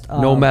blessed.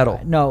 No metal.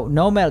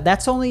 No metal.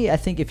 That's only, I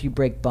think, if you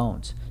break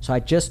bones. So I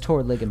just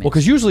tore ligaments. Well,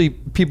 because usually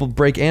people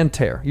break and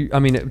tear. I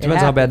mean, it depends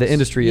on how bad the happens.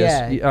 industry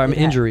Yeah, is.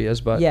 Injury is,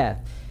 but yeah,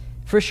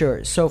 for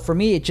sure. So for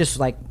me, it just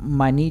like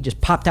my knee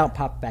just popped out,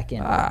 popped back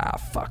in.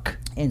 fuck.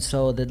 And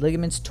so the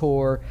ligaments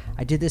tore.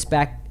 I did this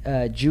back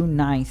June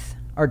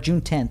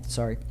 10th,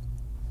 sorry.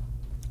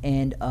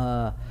 And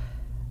I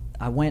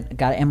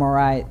got an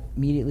MRI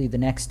immediately the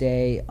next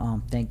day.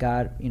 Thank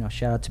God,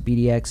 shout out to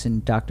BDX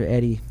and Dr.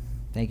 Eddie.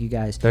 Thank you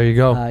guys. There you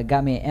go.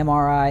 Got me an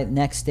MRI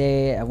next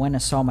day. I went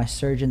and saw my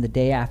surgeon the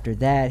day after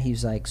that. He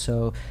was like,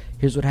 so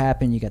here's what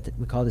happened.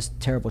 We call this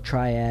terrible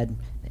triad,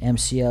 the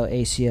MCL,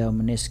 ACL,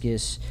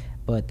 meniscus.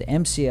 But the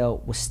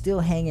MCL was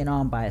still hanging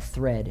on by a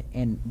thread.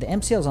 And the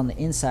MCL is on the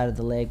inside of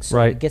the leg, so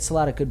Right. it gets a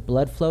lot of good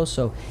blood flow.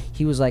 So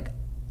he was like,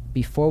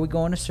 before we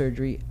go into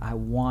surgery, I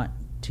want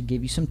to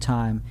give you some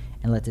time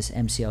and let this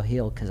MCL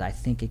heal because I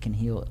think it can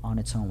heal on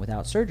its own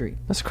without surgery.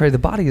 That's crazy. The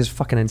body is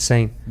fucking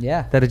insane.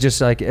 Yeah. That it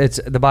just like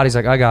the body's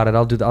like, I got it.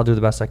 I'll do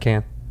the best I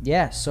can.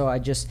 Yeah, so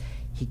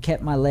he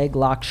kept my leg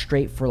locked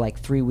straight for like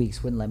 3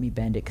 weeks, wouldn't let me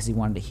bend it because he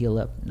wanted to heal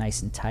up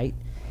nice and tight.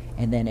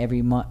 And then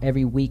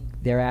every week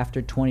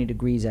thereafter, 20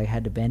 degrees, I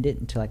had to bend it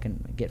until I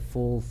can get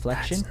full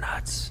flexion.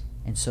 That's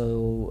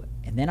nuts.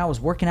 And then I was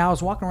working out, I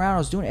was walking around, I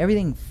was doing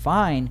everything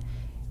fine,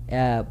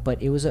 but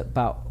it was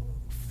about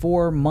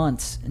 4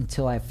 months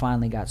until I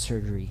finally got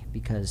surgery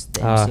because the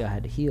MCL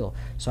had to heal.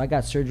 So I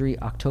got surgery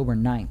October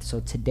 9th. So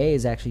today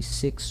is actually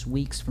 6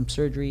 weeks from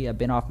surgery. I've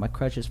been off my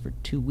crutches for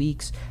 2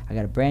 weeks. I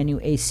got a brand new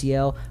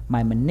ACL.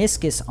 My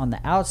meniscus on the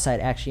outside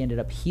actually ended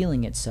up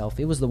healing itself.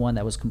 It was the one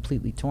that was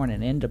completely torn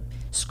and ended up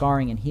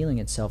scarring and healing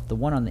itself. The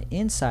one on the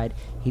inside,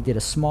 he did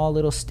a small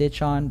little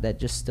stitch on that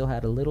just still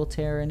had a little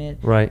tear in it.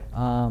 Right.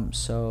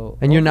 So.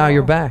 And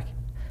you're back.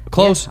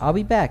 Close. Yeah, I'll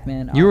be back,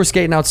 man. You were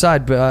skating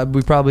outside, but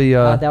we probably...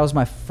 that was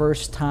my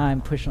first time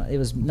pushing. It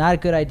was not a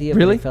good idea,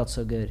 really? But it felt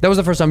so good. That was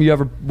the first time you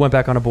ever went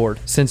back on a board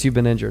since you've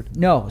been injured?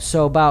 No.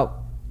 So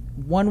about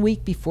 1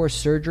 week before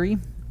surgery,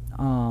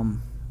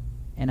 and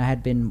I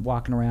had been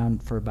walking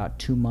around for about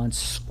 2 months,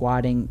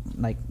 squatting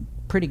like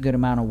pretty good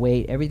amount of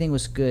weight. Everything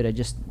was good. I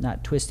just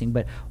not twisting.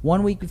 But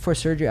 1 week before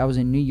surgery, I was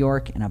in New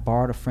York, and I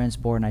borrowed a friend's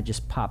board, and I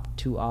just popped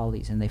 2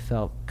 ollies, and they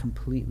felt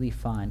completely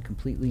fine,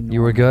 completely normal.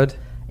 You were good?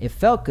 It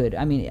felt good.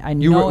 I mean, I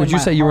know. Would you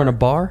say you were in a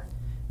bar?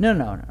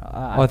 No.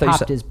 I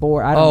popped his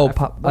board. I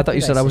thought you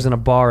said I was in a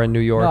bar in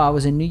New York. No, I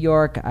was in New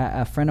York.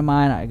 A friend of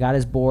mine, I got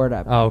his board.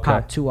 I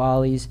popped 2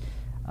 ollies.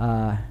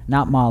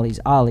 Not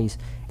mollies, ollies.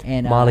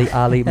 And Molly,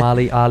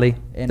 Ollie.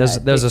 And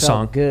there's a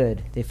song.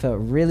 Good. They felt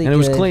really good. good. And it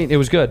was clean. It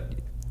was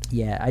good.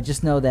 Yeah, I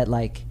just know that,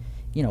 like,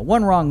 you know,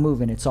 one wrong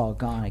move and it's all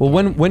gone Well,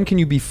 again. when can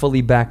you be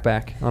fully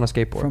back on a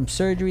skateboard? From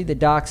surgery, the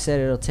doc said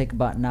it'll take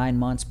about 9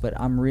 months, but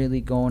I'm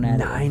really going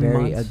at it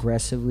very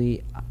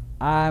aggressively.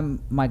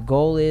 My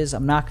goal is,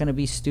 I'm not going to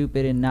be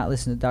stupid and not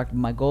listen to the doctor.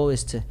 My goal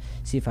is to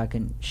see if I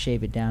can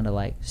shave it down to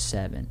like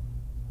 7.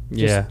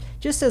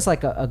 Just as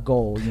like a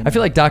goal. You know? I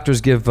feel like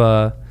doctors give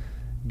a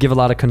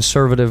lot of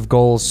conservative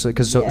goals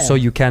because so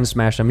you can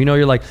smash them. You know,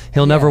 you're like,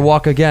 he'll never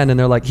walk again, and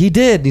they're like, he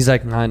did. And he's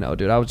like, I know,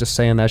 dude. I was just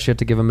saying that shit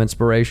to give him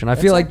inspiration. I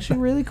feel like actually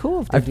really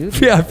cool if they do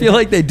that. Yeah, I feel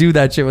like they do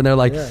that shit when they're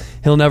like,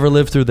 he'll never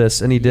live through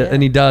this, and he did,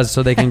 and he does,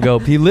 so they can go,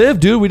 he lived,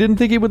 dude. We didn't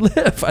think he would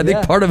live. I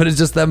think part of it is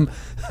just them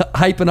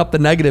hyping up the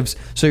negatives.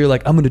 So you're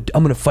like, I'm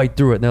gonna fight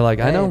through it, and they're like,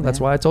 I know, man. That's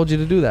why I told you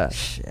to do that.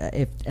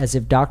 As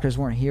if doctors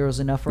weren't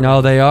heroes enough.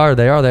 No, they are.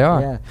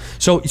 Yeah.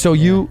 So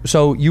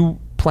you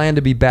plan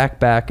to be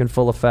back in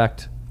full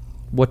effect.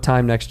 What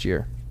time next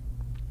year?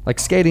 Like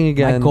skating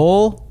again? My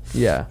goal?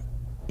 Yeah.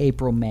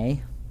 April,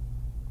 May.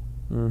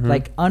 Mm-hmm.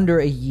 Like under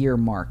a year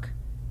mark.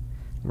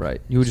 Right.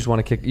 You just want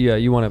to kick. Yeah,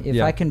 you want to.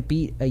 If I can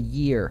beat a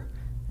year,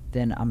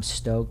 then I'm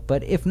stoked.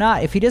 But if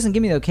not, if he doesn't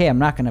give me the okay, I'm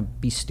not going to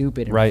be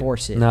stupid and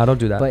force it. No, don't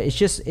do that. But it's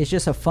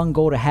just a fun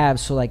goal to have.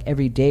 So like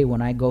every day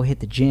when I go hit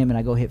the gym and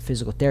I go hit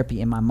physical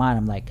therapy, in my mind,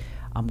 I'm like,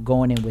 I'm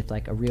going in with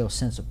like a real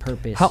sense of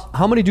purpose.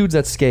 How many dudes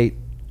that skate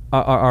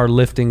are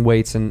lifting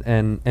weights and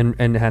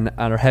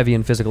are heavy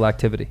in physical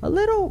activity? A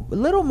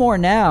little more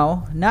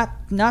now,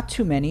 not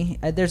too many.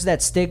 There's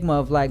that stigma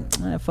of like,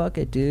 fuck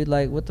it, dude.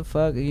 Like, what the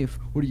fuck?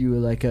 What are you,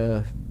 like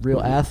a real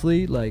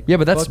athlete? Like, yeah,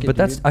 but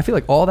that's. I feel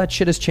like all that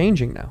shit is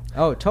changing now.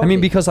 Oh, totally. I mean,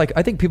 because like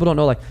I think people don't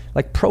know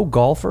like pro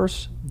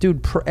golfers,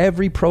 dude.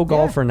 Every pro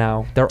golfer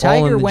now, they're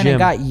Tiger, all in the when gym. it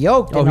got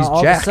yoked, and he's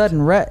all jacked. of a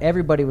sudden,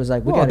 everybody was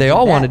like, they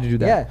all wanted to do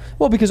that. Yeah.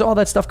 Well, because all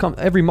that stuff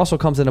every muscle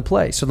comes into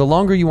play. So the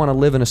longer you want to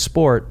live in a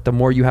sport, the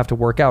more you have to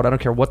work out. I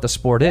don't care what the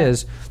sport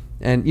is.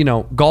 And, you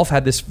know, golf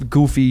had this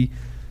goofy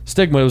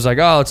stigma. It was like,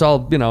 oh, it's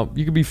all, you know,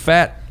 you could be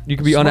fat, you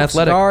could be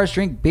unathletic. Cigars,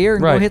 drink beer,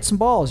 and go hit some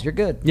balls. You're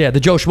good. Yeah, the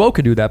Joe Schmo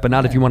could do that, but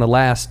not if you want to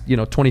last,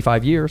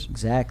 25 years.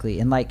 Exactly.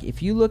 And, like,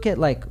 if you look at,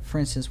 like, for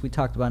instance, we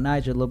talked about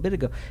Nigel a little bit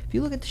ago. If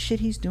you look at the shit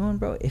he's doing,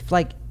 bro, if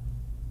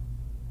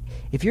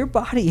your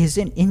body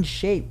isn't in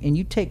shape and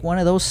you take one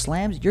of those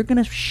slams, you're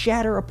going to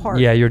shatter apart.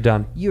 Yeah, you're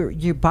done.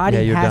 Your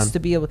body has to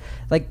be able,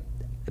 like,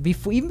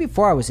 even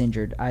before I was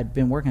injured, I'd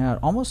been working out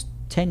almost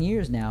 10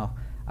 years now.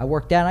 I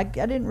worked out. I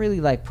didn't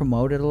really like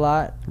promote it a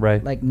lot.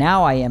 Right. Like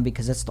now I am,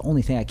 because that's the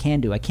only thing I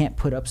can do. I can't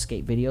put up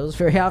skate videos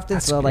very often.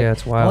 That's the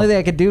wild. only thing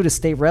I could do to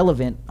stay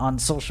relevant on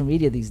social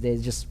media these days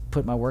is just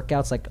put my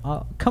workouts like,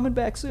 coming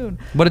back soon.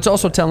 But it's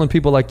also telling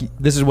people like,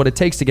 this is what it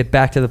takes to get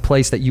back to the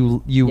place that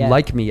you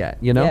like me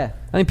at, you know? Yeah.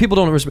 I mean, people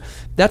don't respect.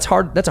 That's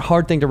hard. That's a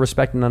hard thing to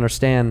respect and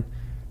understand.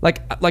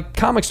 Like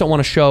comics don't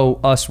want to show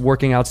us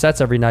working out sets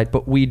every night,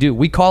 but we do.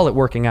 We call it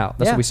working out.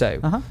 That's what we say,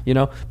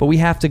 but we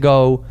have to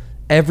go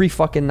every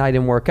fucking night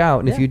and work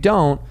out. And if you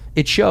don't,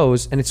 it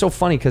shows. And it's so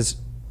funny because,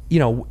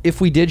 if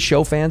we did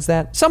show fans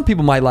that, some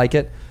people might like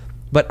it,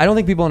 but I don't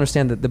think people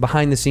understand that the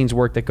behind the scenes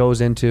work that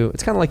goes into,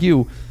 it's kind of like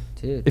you.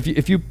 Dude.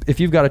 If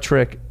you've got a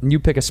trick and you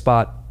pick a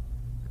spot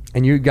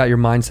and you got your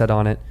mindset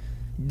on it,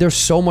 there's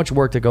so much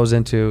work that goes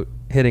into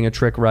hitting a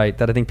trick right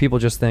that I think people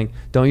just think,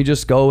 don't you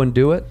just go and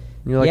do it?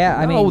 And you're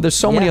like, no, there's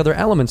so many other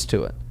elements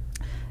to it.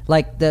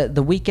 Like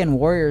the weekend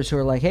warriors who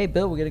are like, hey,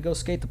 Bill, we're going to go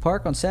skate the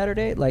park on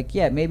Saturday. Like,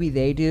 yeah, maybe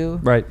they do.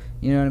 Right.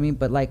 You know what I mean?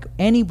 But like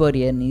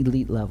anybody at an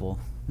elite level,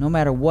 no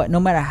matter what, no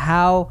matter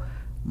how,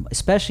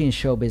 especially in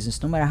show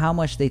business, no matter how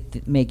much they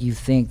make you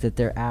think that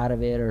they're out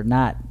of it or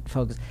not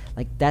focused,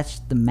 like that's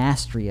the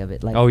mastery of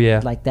it.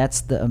 Like, like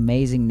that's the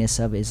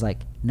amazingness of it, is like,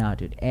 no,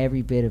 dude,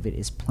 every bit of it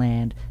is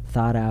planned,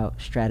 thought out,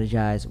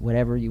 strategized,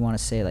 whatever you want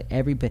to say. Like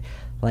every bit,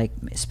 like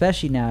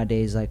especially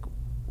nowadays, like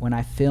when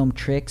I film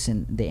tricks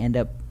and they end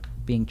up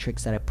being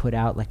tricks that I put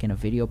out like in a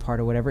video part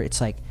or whatever,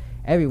 it's like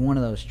every one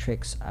of those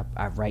tricks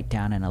I write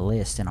down in a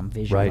list and I'm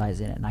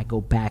visualizing it, and I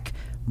go back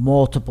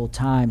multiple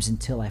times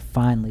until I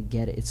finally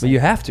get it. It's But like, you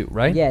have to,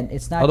 right? Yeah,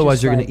 it's not. Otherwise,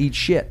 just you're like, gonna eat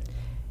shit.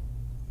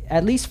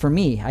 At least for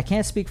me, I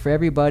can't speak for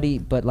everybody,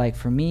 but like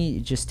for me,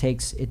 it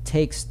takes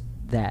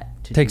that.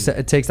 To do.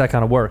 It takes that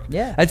kind of work.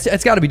 Yeah.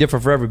 It's got to be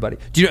different for everybody.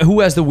 Do you know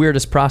who has the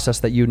weirdest process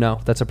that you know?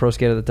 That's a pro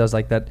skater that does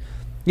like that.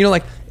 You know,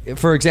 like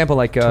for example,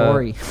 like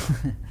Tori.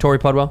 Tori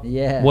Pudwell.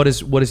 Yeah. What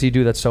does he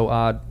do that's so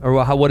odd, or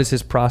what is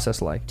his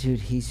process like? Dude,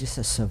 he's just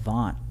a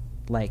savant.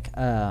 Like,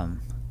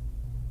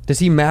 does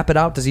he map it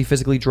out? Does he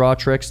physically draw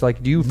tricks?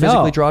 Like, do you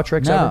physically draw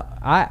tricks No,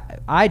 ever?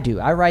 I do.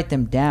 I write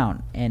them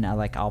down, and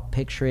I'll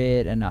picture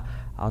it, and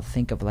I'll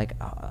think of like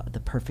the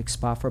perfect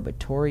spot for it. But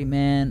Tori,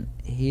 man,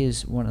 he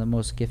is one of the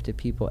most gifted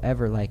people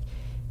ever. Like,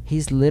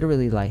 he's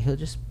literally like, he'll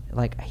just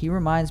like, he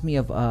reminds me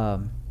of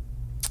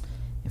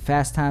in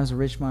Fast Times at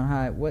Ridgemont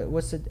High.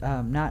 What's it?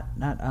 Not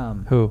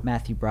Who?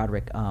 Matthew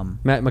Broderick.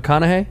 Matt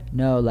McConaughey?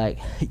 No, like,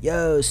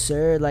 yo,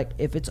 sir, like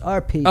if it's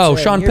our pizza. Oh, and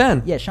Sean you're-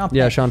 Penn. Yeah, Sean Penn.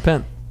 Yeah, Sean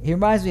Penn. He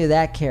reminds me of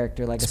that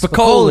character, like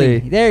Spicoli.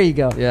 a Spicoli. There you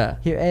go. Yeah.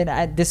 Here,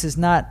 and this is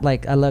not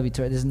like, I love you,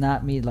 Tori. This is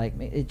not me. Like,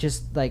 it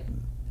just like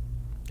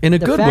In a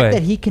the good fact way.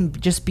 that he can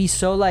just be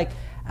so like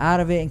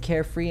out of it and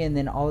carefree, and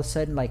then all of a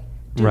sudden, like,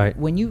 dude, Right.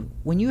 when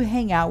you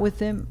hang out with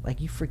him,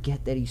 like, you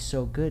forget that he's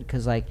so good,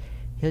 because like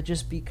he'll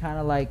just be kind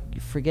of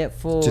like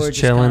forgetful, Just or just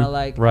chilling, kind of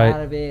like right.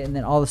 out of it, and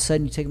then all of a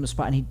sudden you take him to a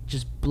spot and he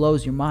just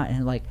blows your mind,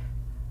 and like.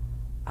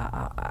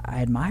 I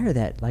admire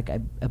that like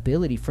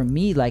ability. For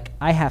me, like,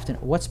 I have to.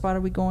 What spot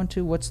are we going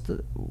to? What's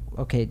the?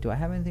 Okay, do I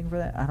have anything for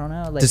that? I don't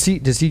know. Like,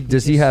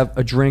 Does he have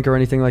a drink or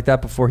anything like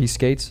that before he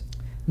skates?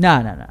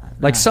 No.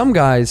 Like some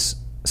guys,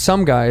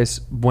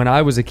 when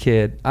I was a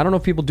kid, I don't know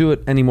if people do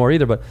it anymore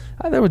either, but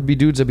there would be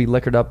dudes that'd be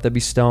liquored up, that'd be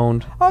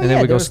stoned, and then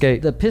would go there was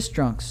skate. The piss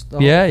drunks. The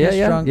Yeah, whole yeah, piss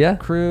yeah, drunk yeah.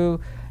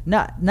 crew.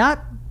 Not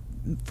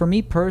for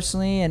me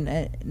personally,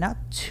 and not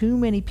too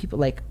many people.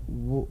 Like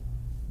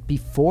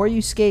before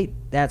you skate,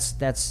 that's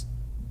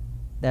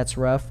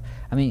rough.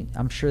 I mean,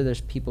 I'm sure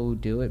there's people who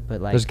do it,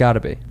 but like There's got to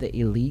be. the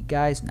elite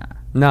guys, nah.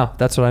 No,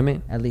 that's what I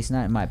mean. At least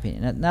not in my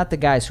opinion. Not the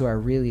guys who are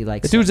really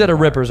like The dudes that are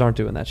set rippers aren't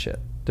doing that shit.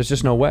 There's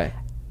just no way.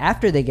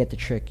 after they get the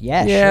trick,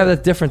 yeah, Yeah, sure.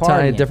 that's different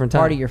time- different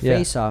time. Party your Yeah.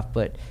 face off,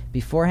 but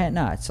beforehand,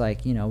 no. It's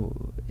like,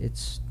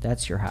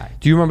 that's your high.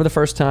 Do you remember the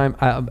first time?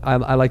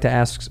 I like to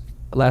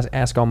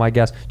ask all my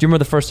guests. Do you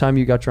remember the first time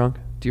you got drunk?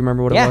 Do you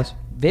remember what it was?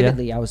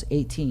 Vividly. I was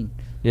 18,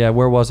 Yeah,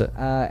 where was it?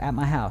 at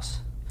my house.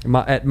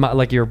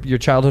 Like your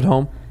childhood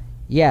home?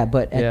 Yeah,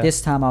 but at Yeah.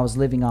 this time I was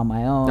living on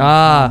my own.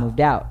 Ah. And I moved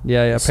out.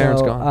 Yeah,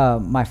 parents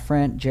gone. My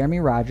friend Jeremy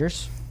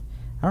Rogers,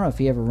 I don't know if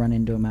you ever run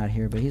into him out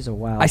here, but he's a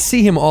wild. I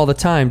see him all the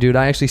time, dude.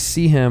 I actually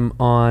see him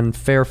on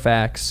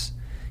Fairfax.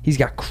 He's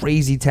got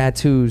crazy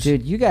tattoos.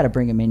 Dude, you got to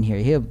bring him in here.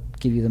 He'll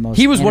give you the most.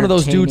 He was one of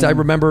those dudes I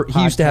remember.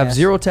 He used to have podcast.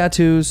 0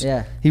 tattoos.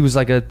 Yeah. He was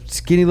like a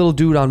skinny little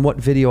dude on what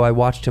video I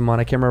watched him on.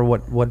 I can't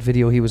remember what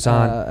video he was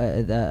on.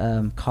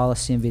 The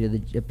Coliseum video,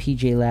 the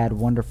PJ Ladd,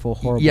 Wonderful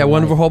Horrible. Yeah,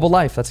 Wonderful Life. Horrible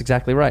Life. That's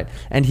exactly right.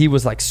 And he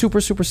was like super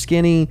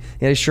skinny.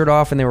 He had his shirt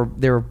off, and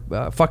they were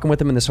fucking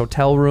with him in this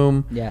hotel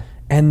room. Yeah.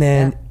 And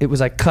then Yeah. it was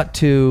like cut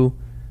to.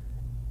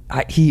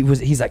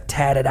 He's like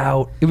tatted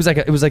out. It was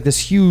like this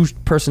huge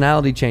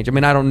personality change. I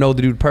mean, I don't know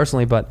the dude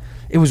personally, but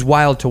it was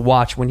wild to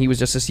watch when he was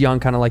just this young,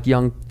 kind of like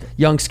young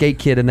skate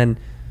kid, and then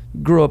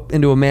grew up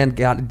into a man,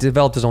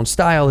 developed his own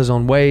style, his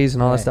own ways,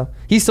 and all that Right. stuff.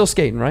 He's still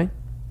skating, right?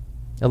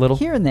 A little.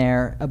 Here and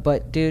there,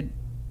 but dude,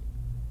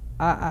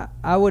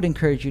 I would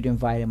encourage you to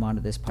invite him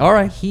onto this podcast. All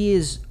right. He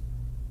is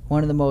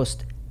one of the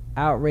most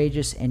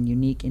outrageous and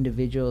unique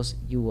individuals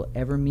you will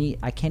ever meet.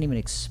 I can't even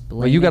explain.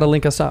 Well, you it. got to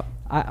link us up.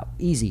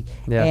 Easy.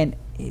 Yeah. And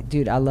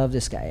dude, I love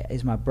this guy.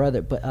 He's my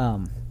brother, but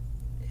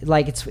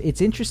like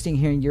it's interesting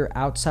hearing your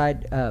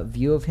outside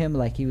view of him.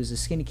 Like, he was a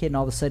skinny kid, and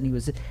all of a sudden he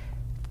was,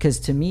 because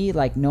to me,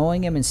 like,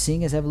 knowing him and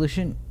seeing his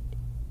evolution,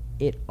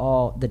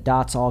 the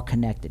dots all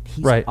connected.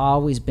 He's Right.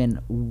 always been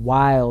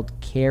wild,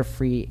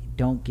 carefree,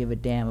 don't give a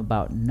damn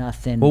about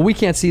nothing. Well, we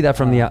can't see that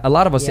from a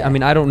lot of us. yeah. I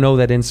mean, I don't know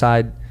that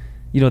inside,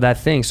 that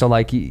thing. So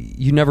like,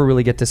 you never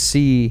really get to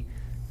see.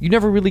 You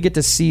never really get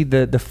to see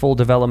the full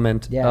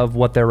development Yeah. of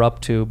what they're up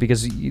to,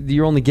 because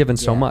you're only given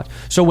so Yeah. much.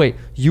 So wait,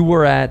 you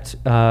were at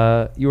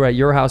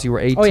your house. You were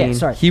 18. Oh yeah,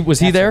 sorry. Was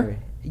he That's there? what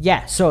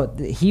yeah. So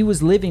he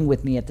was living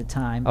with me at the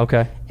time.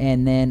 Okay.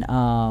 And then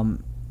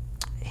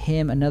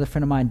him, another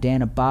friend of mine,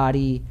 Dan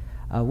Abadi.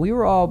 We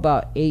were all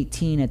about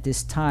 18 at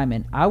this time,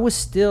 and I was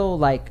still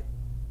Mr.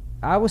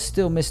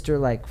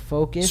 like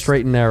focused,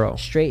 Straight and narrow.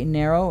 straight and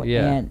narrow.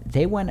 Yeah. And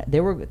they were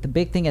the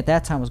big thing at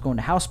that time was going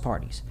to house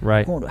parties.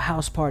 Right. Going to a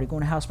house party.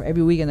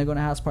 Every weekend they're going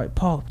to a house party.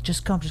 Paul,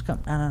 just come.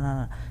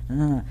 No.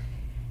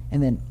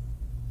 And then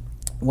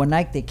one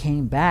night they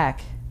came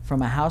back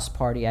from a house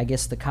party. I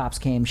guess the cops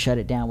came, shut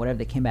it down, whatever.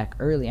 They came back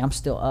early. I'm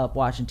still up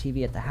watching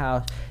TV at the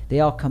house. They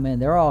all come in.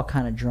 They're all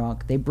kind of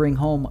drunk. They bring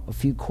home a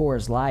few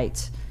Coors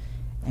Lights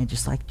and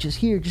just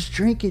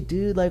drink it,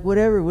 dude. Like,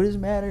 whatever. What does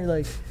it matter?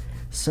 Like,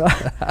 so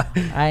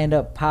I end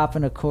up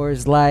popping a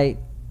Coors Light,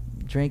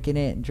 drinking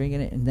it,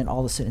 and then all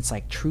of a sudden it's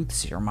like truth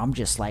serum. I'm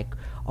just like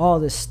all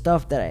this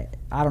stuff that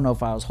I don't know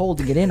if I was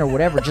holding it in or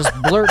whatever, just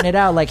blurting it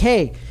out like,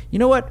 hey, you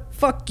know what?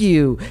 Fuck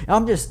you.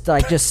 I'm just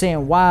like just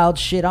saying wild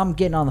shit. I'm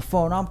getting on the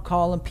phone. I'm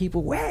calling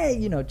people. Hey,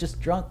 you know,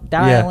 just drunk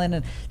dialing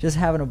and just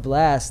having a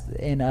blast.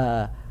 And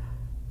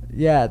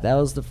yeah, that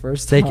was the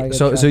first time.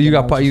 So you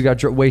got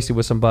wasted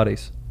with some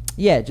buddies.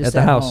 Yeah, just at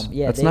the house. Home.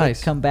 Yeah, that's they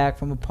nice. Come back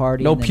from a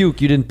party. No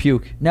puke. You didn't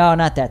puke. No,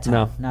 not that time.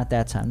 No. Not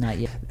that time. Not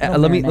yet.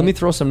 Let me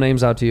throw some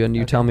names out to you, and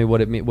you tell me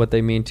what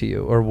they mean to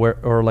you,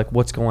 or like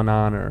what's going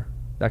on, or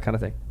that kind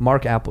of thing.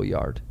 Mark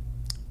Appleyard.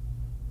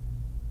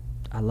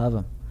 I love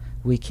him.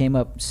 We came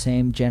up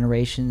same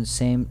generation,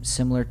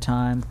 similar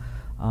time.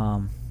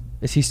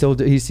 Is he still?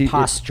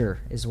 Posture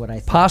is what I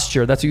think.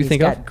 Posture. That's what you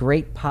think of. He's got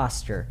great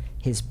posture.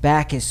 His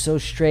back is so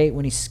straight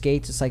when he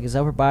skates. It's like his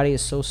upper body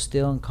is so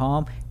still and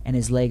calm, and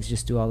his legs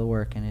just do all the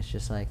work. And it's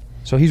just like.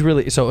 So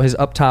his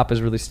up top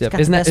is really stiff.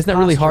 Isn't that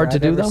really hard to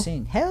do though?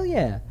 Seen. Hell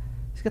yeah.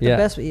 He's got the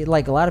best.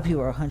 Like a lot of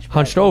people are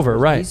hunched over,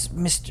 right? He's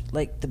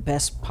the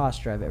best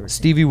posture I've ever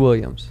seen. Stevie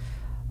Williams.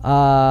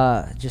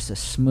 Just a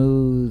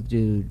smooth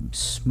dude.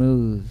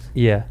 Smooth.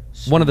 Yeah.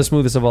 One of the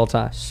smoothest of all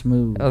time.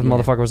 Smooth. That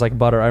motherfucker was like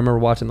butter. I remember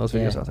watching those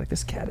videos. I was like,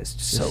 this cat is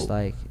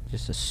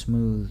just a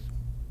smooth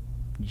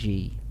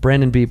G.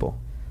 Brandon Biebel.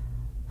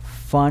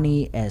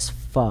 Funny as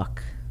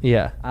fuck.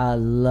 Yeah. I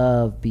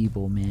love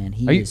Biebel, man.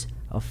 He is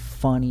a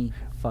funny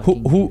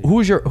fucking who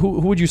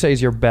would you say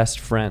is your best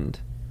friend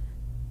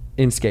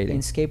in skating?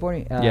 In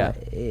skateboarding? Yeah.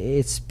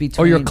 It's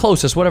between... Or your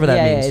closest, whatever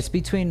that means. Yeah, it's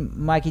between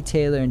Mikey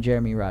Taylor and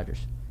Jeremy Rogers.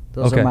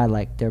 Those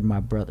are they're my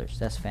brothers.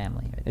 That's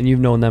family. Right? And you've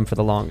known them for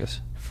the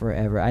longest?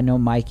 Forever. I know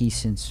Mikey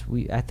since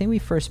I think we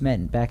first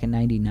met back in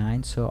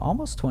 '99, so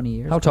almost 20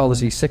 years. How tall is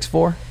he?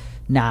 6'4"?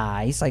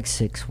 Nah, he's like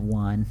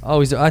 6'1".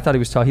 Oh, I thought he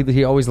was tall.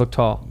 He always looked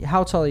tall.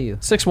 How tall are you?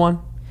 6'1".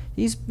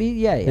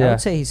 I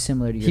would say he's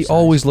similar to your size. He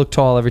always looked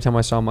tall every time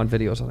I saw him on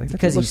videos. I was like,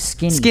 because he's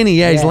skinny. Skinny,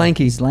 yeah, he's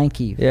lanky. He's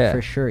lanky,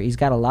 for sure. He's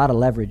got a lot of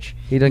leverage.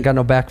 He doesn't got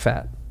no back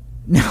fat.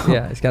 No.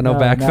 Yeah, he's got no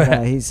back fat.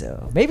 No, he's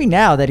maybe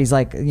now that he's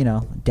like,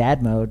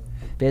 dad mode,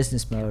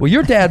 business mode. Well,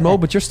 you're dad mode,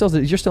 but you're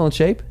still in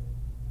shape.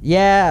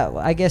 Yeah,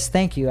 I guess.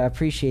 Thank you. I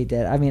appreciate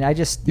that. I mean,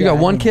 You got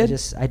one kid?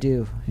 I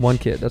do. One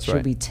kid. That's right.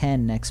 She'll be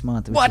 10 next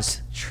month. Which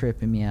is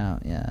tripping me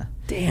out. Yeah.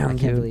 Damn, I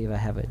can't believe I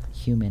have a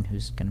human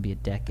who's going to be a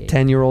decade.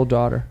 10-year-old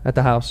daughter at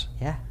the house.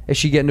 Yeah. Is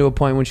she getting to a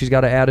point when she's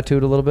got an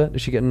attitude a little bit?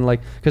 Is she getting like,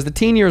 because the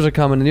teen years are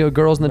coming, and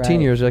girls in the teen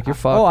years are like, you're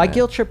fucked. Oh, I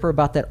guilt trip her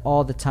about that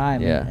all the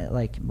time. Yeah. And,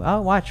 like,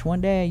 oh, watch one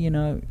day, I'm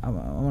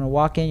going to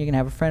walk in, you're going to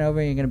have a friend over,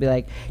 and you're going to be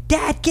like,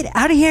 Dad, get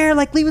out of here,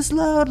 like, leave us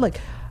alone,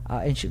 like.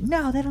 And she,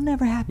 no, that'll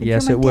never happen.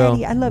 Yes, You're my it daddy.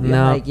 will. I love you.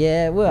 No. I'm like,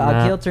 yeah, well,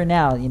 I'll guilt her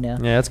now,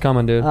 Yeah, it's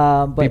coming, dude.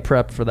 But be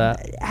prepped for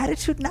that.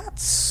 Attitude, not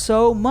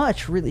so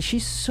much, really.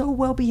 She's so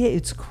well behaved.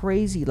 It's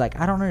crazy. Like,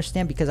 I don't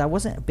understand because I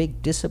wasn't a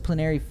big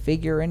disciplinary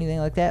figure or anything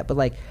like that. But,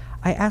 like,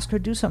 I asked her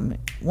to do something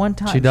one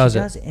time. She does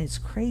it. And it's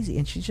crazy.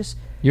 And she's just...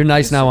 You're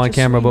nice now on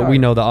camera, but we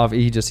know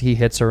he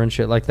hits her and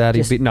shit like that.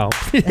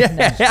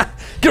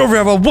 Get over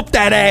here, whoop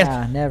that ass.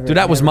 Nah, never. Dude,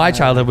 that was my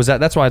childhood.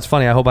 That's why it's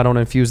funny. I hope I don't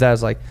infuse that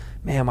as like,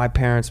 man, my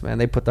parents, man,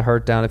 they put the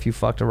hurt down if you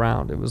fucked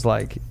around. It was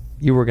like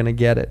you were gonna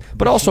get it.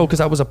 But also because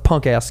I was a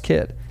punk ass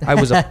kid. I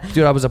was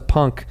a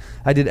punk.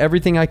 I did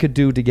everything I could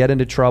do to get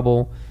into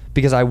trouble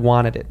because I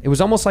wanted it. It was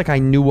almost like I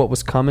knew what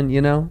was coming.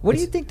 What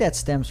do you think that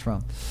stems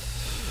from?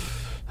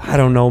 I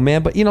don't know,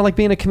 man. But like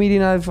being a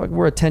comedian,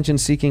 we're attention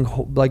seeking,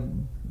 like.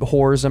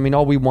 Whores. I mean,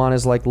 all we want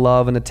is like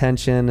love and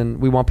attention,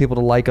 and we want people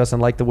to like us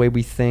and like the way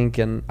we think.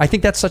 And I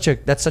think that's such a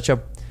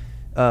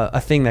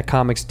thing that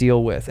comics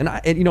deal with. And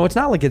it's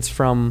not like it's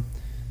from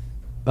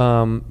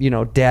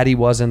daddy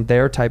wasn't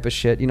there type of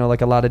shit. Like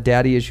a lot of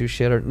daddy issue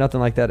shit or nothing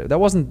like that. That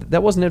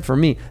wasn't it for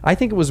me. I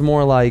think it was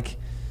more like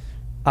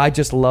I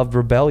just loved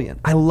rebellion.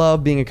 I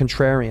love being a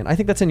contrarian. I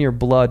think that's in your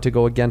blood to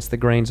go against the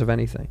grains of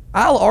anything.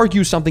 I'll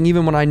argue something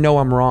even when I know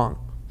I'm wrong.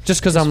 Just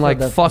because I'm like,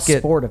 fuck it.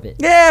 Sport of it.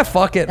 Yeah,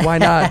 fuck it. Why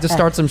not? Just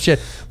start some shit.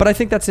 But I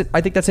think that's it.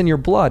 I think that's in your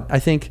blood. I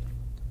think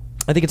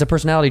it's a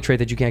personality trait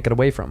that you can't get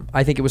away from.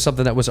 I think it was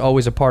something that was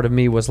always a part of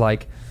me was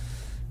like,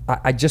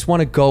 I just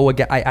want to go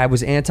again. I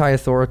was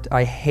anti-authority.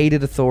 I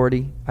hated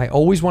authority. I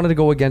always wanted to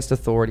go against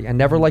authority. I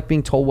never liked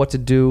being told what to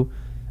do.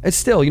 It's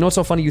still, what's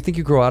so funny? You think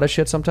you grow out of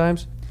shit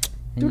sometimes?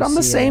 Dude, I'm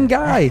the same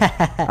guy.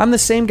 I'm the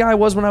same guy I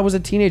was when I was a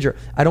teenager.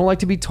 I don't like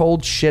to be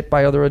told shit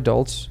by other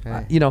adults.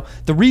 Right.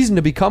 The reason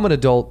to become an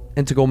adult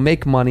and to go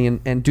make money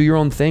and do your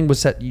own thing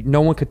was that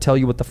no one could tell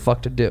you what the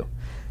fuck to do.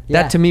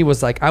 Yeah. That to me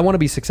was like, I want to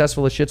be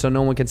successful as shit so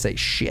no one can say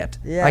shit.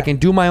 Yeah. I can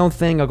do my own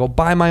thing. I'll go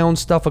buy my own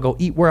stuff. I'll go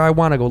eat where I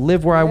want. I'll go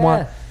live where I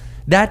want.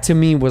 That to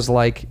me was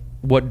like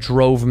what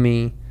drove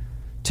me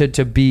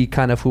to be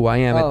kind of who I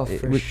am.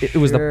 It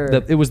was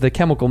the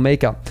chemical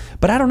makeup.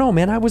 But I don't know,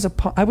 man. I was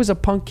a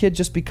punk kid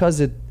just because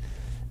it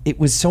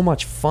was so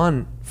much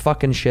fun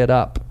fucking shit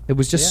up. It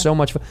was just so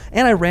much fun.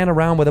 And I ran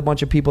around with a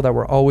bunch of people that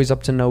were always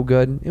up to no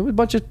good. It was a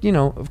bunch of,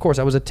 of course,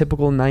 I was a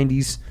typical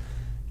 90s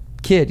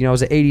kid. I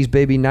was an 80s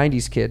baby,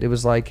 90s kid. It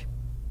was like,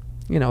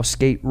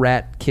 skate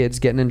rat kids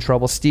getting in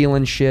trouble,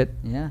 stealing shit.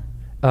 Yeah.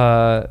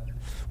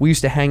 we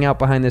used to hang out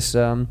behind this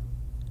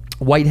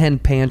White Hen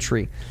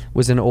Pantry. It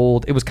was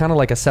kind of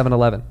like a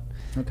 7-Eleven.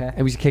 Okay. And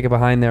we used to kick it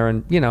behind there,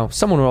 and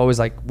someone would always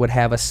would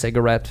have a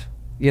cigarette.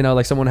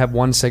 Like someone would have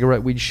one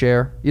cigarette we'd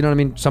share. You know what I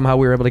mean? Somehow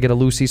we were able to get a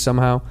Lucy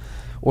somehow,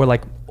 or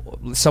like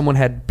someone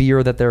had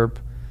beer that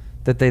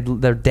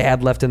their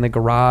dad left in the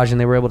garage,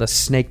 and they were able to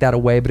snake that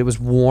away, but it was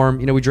warm.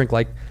 We drink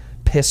like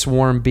piss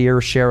warm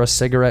beer, share a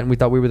cigarette, and we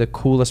thought we were the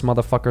coolest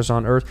motherfuckers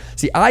on earth.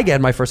 See, I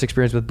had my first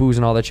experience with booze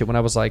and all that shit when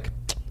I was like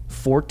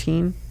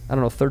 14. I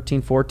don't know,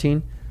 13,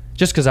 14.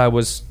 Just because I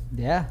was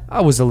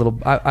a little,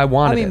 I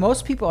wanted it.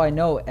 Most people I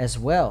know as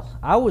well.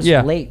 I was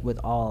late with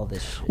all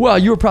this shit. Well,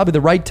 you were probably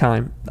the right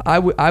time. I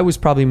was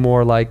probably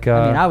more like...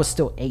 I was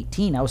still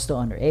 18. I was still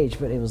underage,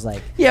 but it was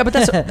like... Yeah, but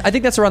I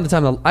think that's around the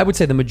time, I would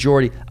say the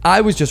majority.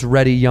 I was just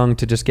ready young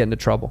to just get into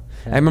trouble.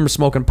 Okay. I remember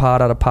smoking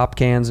pot out of pop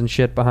cans and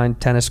shit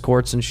behind tennis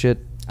courts and shit.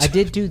 I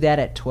did do that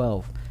at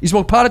 12. You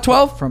smoked pot at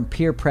 12? From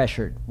peer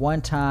pressure.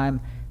 One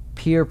time,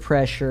 peer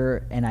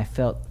pressure, and I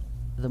felt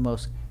the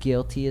most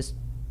guiltiest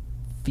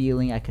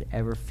feeling I could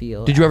ever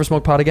feel. Did you ever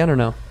smoke pot again or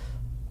no?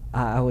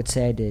 I would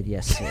say I did,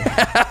 yes,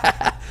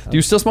 sir. Do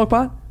you still smoke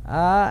pot?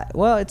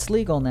 Well, it's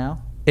legal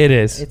now. It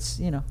is. It's,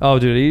 Oh,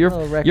 dude,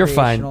 you're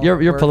fine.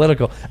 You're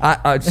political.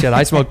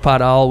 I smoked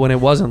pot all when it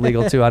wasn't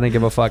legal too. I didn't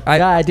give a fuck.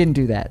 I didn't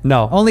do that.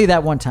 No. Only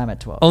that one time at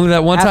 12. Only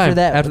that one time.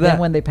 After that,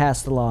 when they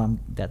passed the law,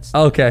 that's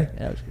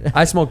okay.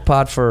 I've smoked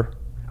pot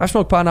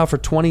now for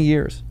 20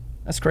 years.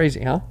 That's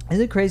crazy, huh? Is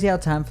it crazy how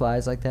time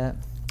flies like that?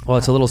 Well,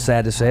 it's a little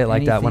sad to say it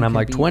like that when I'm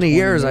like 20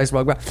 years I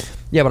smoked pot.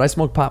 Yeah, but I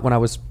smoked pot when I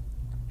was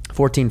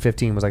 14,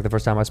 15 was like the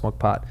first time I smoked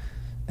pot.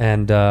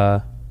 And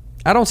I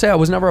don't say I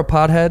was never a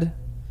pothead.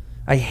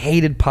 I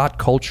hated pot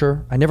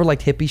culture. I never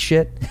liked hippie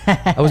shit.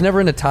 I was never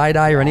into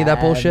tie-dye or any of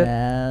that bullshit.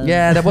 Man.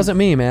 Yeah, that wasn't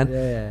me, man.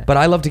 Yeah. But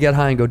I love to get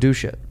high and go do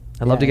shit.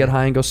 I love to get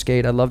high and go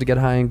skate. I love to get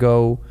high and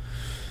go...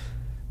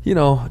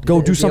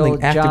 go do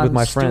something active John with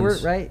my Stewart,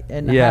 friends. right?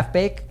 And half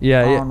bake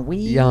on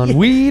weed. Yeah, on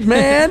weed,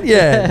 man.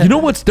 Yeah. You know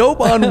what's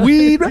dope on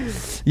weed?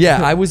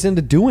 Yeah, I was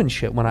into doing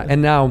shit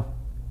now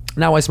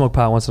I smoke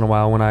pot once in a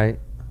while when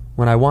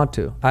I want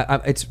to.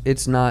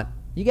 It's not.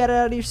 You got it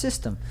out of your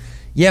system.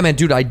 Yeah, man,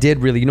 dude, I did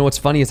really. You know what's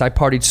funny is I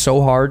partied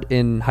so hard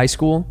in high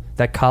school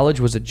that college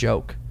was a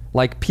joke.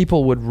 Like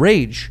people would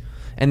rage.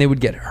 And they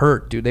would get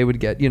hurt, dude. They would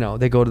get,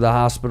 they go to the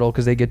hospital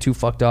because they get too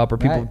fucked up, or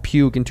people would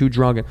puke and too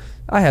drunk. And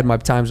I had my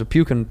times of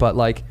puking, but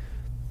like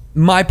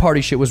my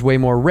party shit was way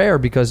more rare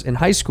because in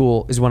high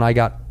school is when I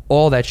got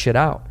all that shit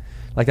out.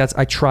 Like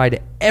I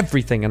tried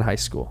everything in high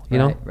school, you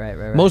know?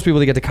 Right. Most people,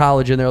 they get to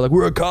college and they're like,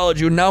 we're at college,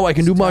 dude. Now I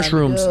can do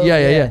mushrooms.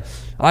 Yeah.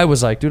 I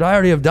was like, dude, I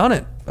already have done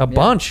it a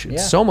bunch.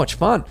 It's so much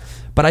fun.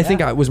 But I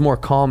think I was more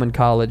calm in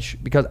college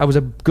because I was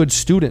a good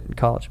student in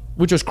college,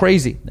 which was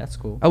crazy. That's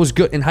cool. I was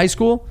good in high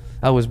school.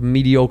 I was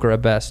mediocre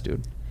at best,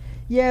 dude.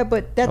 Yeah,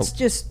 but that's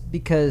just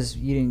because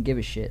you didn't give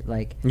a shit.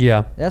 Like,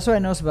 that's what I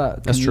notice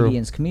about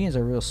comedians. True. Comedians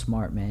are real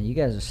smart, man. You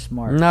guys are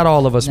smart. Not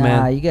all of us,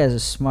 man. Nah, you guys are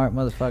smart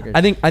motherfuckers.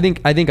 I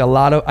think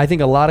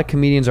a lot of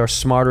comedians are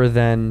smarter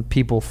than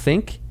people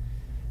think,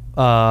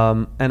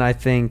 and I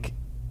think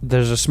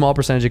there's a small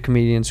percentage of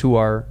comedians who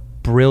are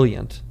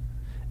brilliant,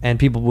 and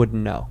people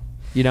wouldn't know.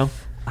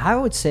 I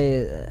would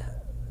say.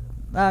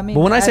 But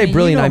when I say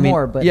brilliant, I mean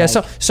more, but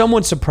some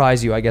would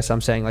surprise you. I guess I'm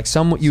saying like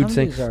you'd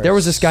think there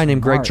was this guy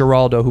named Greg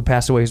Giraldo who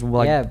passed away. He's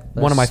like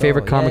one of my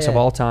favorite comics of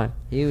all time.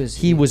 He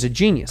was a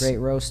genius. Great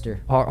roaster.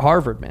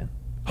 Harvard, man.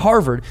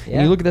 Harvard. Yeah.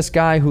 And you look at this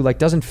guy who like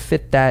doesn't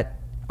fit that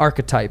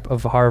archetype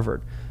of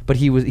Harvard, but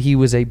he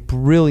was a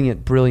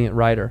brilliant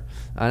writer.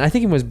 And I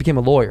think he became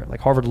a lawyer, like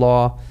Harvard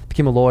Law,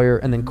 became a lawyer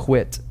and then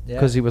quit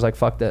because he was like,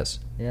 fuck this.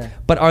 Yeah.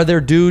 But are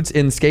there dudes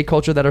in skate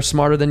culture that are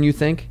smarter than you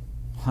think?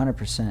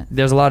 100%.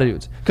 There's a lot of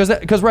dudes. Because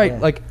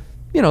like,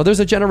 there's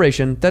a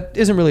generation that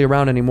isn't really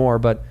around anymore,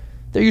 but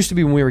there used to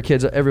be when we were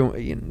kids,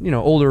 everyone,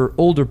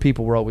 older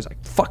people were always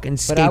like, fucking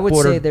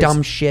skateboarder,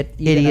 dumb shit,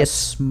 idiots. A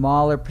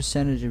smaller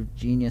percentage of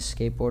genius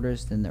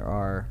skateboarders than there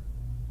are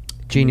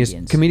genius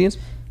comedians?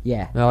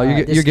 Yeah. No,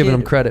 you're giving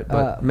them credit,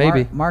 but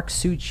maybe. Mark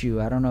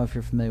Suciu, I don't know if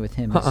you're familiar with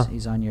him.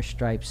 He's on your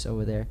stripes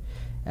over there.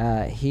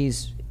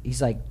 He's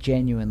like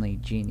genuinely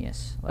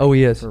genius. Like,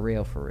 he is. For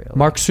real.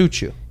 Mark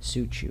Suciu.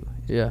 Suciu.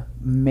 Yeah.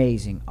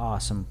 Amazing,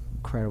 awesome,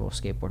 incredible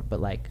skateboarder, but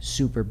like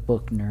super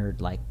book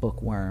nerd, like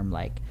bookworm,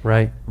 like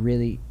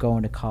really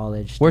going to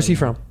college. Where's he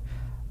from?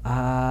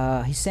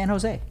 He's San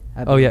Jose.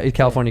 Oh yeah, he's a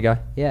California guy.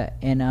 Yeah,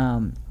 and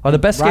are the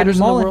best skaters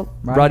in the world?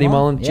 Rodney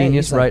Mullen,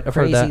 genius, he's like right? I've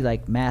heard that. Crazy,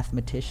 like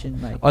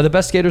mathematician. Like, are the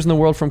best skaters in the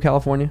world from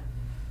California?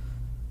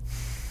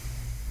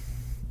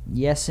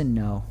 Yes and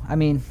no. I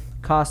mean,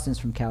 Costin's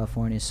from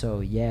California, so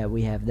yeah,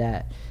 we have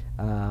that.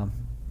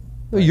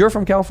 You're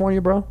from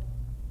California, bro?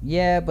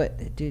 Yeah,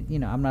 but dude,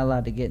 I'm not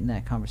allowed to get in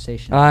that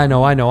conversation. I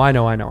know.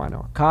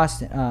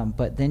 Costin,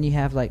 but then you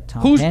have like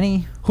Tom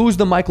Penny. Who's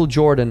the Michael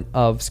Jordan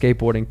of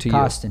skateboarding to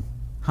Costin,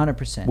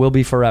 100%. Will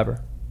be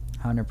forever.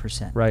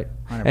 100%. Right.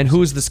 100%. And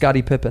who's the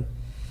Scottie Pippen?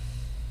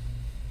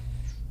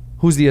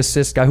 Who's the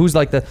assist guy? Who's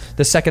like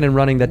the second in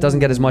running that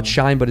doesn't get as much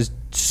shine but is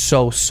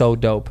so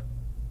dope?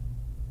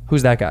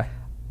 Who's that guy?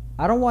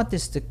 I don't want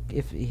this to,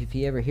 if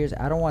he ever hears it,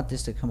 I don't want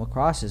this to come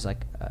across as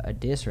like a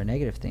diss or a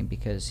negative thing,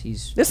 because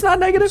It's not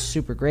negative.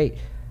 super great.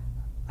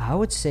 I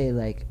would say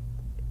like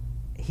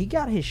he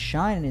got his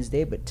shine in his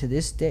day, but to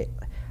this day,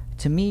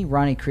 to me,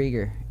 Ronnie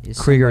Krieger is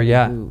somebody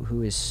yeah.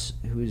 who is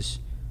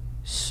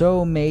so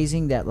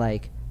amazing that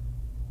like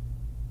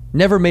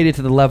Never made it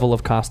to the level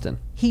of Costin.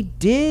 he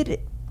did,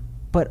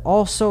 but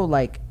also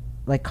like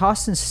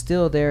Costin's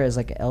still there as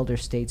like an elder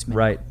statesman.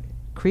 Right.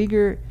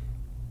 Krieger,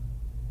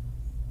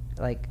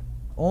 like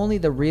only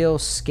the real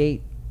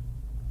skate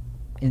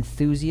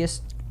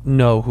enthusiasts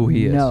Know who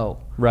he is. know.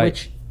 Right.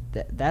 Which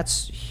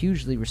that's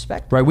hugely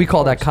respected. Right, we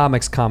call that of course.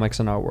 comics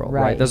in our world.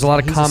 Right, Right. there's a lot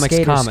of He's a comics.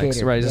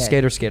 skater. Right, he's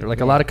Yeah. a skater. Like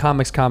a Yeah. lot of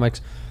comics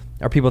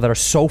are people that are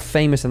so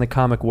famous in the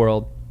comic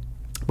world,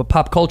 but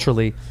pop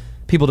culturally,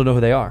 people don't know who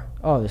they are.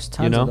 Oh, there's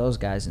tons know? of those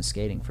guys in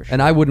skating for sure.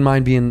 And I wouldn't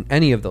mind being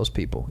any of those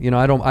people. You know,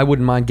 I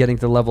wouldn't mind getting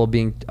to the level of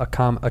being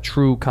a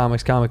true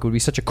comics comic. Would be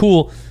such a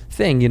cool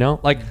thing. You know,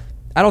 like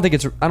I don't think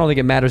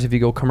it matters if you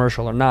go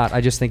commercial or not.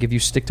 I just think if you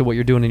stick to what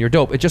you're doing and you're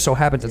dope. It just so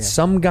happens that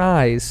some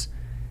guys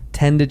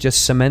tend to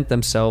just cement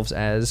themselves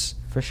as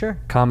for sure.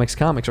 comics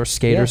or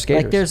skaters.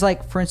 Like there's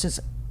like, for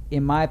instance,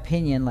 in my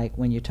opinion, like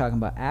when you're talking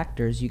about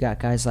actors, you got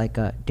guys like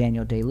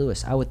Daniel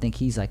Day-Lewis. I would think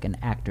he's like an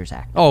actor's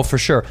actor. Oh, for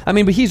sure. I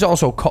mean, but he is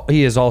also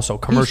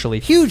commercially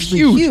He's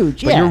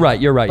huge. But Yeah.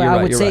 you're right. But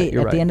I would say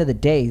at the end of the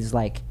day, he's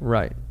like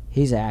right.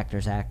 he's an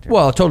actor's actor.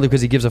 Well, totally,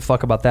 because he gives a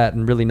fuck about that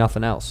and really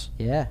nothing else.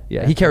 yeah.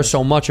 Yeah, he cares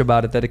so much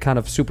about it that it kind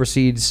of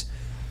supersedes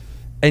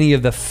any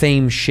of the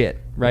fame shit,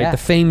 right? Yeah. The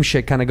fame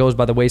shit kind of goes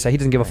by the wayside. He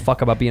doesn't give a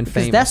fuck about being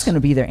Because famous. that's going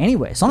to be there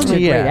anyway. As long as you're a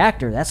Yeah. great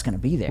actor, that's going to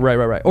be there.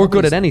 Right. Or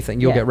good at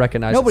anything. You'll get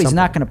recognized. Nobody's at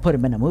not going to put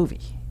him in a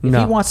movie.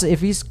 No. If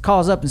he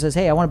calls up and says,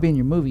 "Hey, I want to be in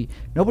your movie,"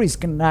 nobody's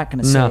not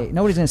going to say. No.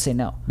 Nobody's going to say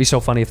no. Be so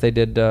funny if they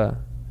did,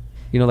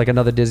 like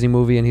another Disney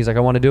movie, and he's like,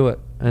 "I want to do it,"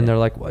 and they're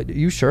like, "What,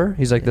 you sure?"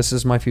 He's like, "This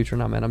is my future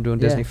now, man. I'm doing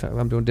Disney.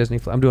 I'm doing Disney.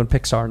 I'm doing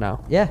Pixar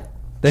now." Yeah.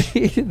 They're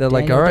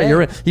like, Daniel all right, Day.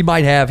 you're in. He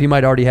might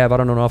already have. I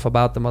don't know enough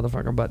about the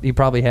motherfucker, but he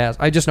probably has.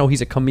 I just know he's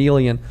a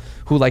chameleon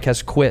who like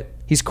has quit.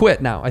 He's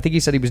quit now. I think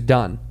he said he was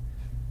done.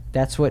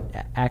 That's what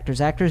actors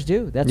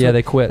do.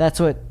 They quit.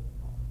 That's what.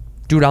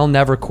 Dude, I'll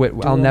never quit.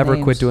 I'll never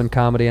quit names. doing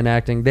comedy and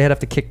acting. They'd have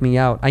to kick me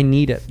out. I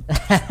need it.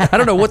 I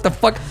don't know what the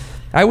fuck.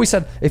 I always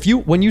said,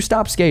 when you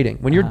stop skating,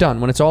 when you're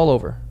done, when it's all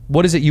over,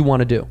 what is it you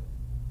want to do?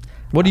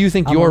 What do you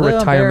think I'm your a little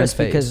retirement embarrassed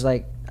phase? because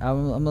like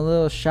I'm a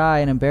little shy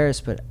and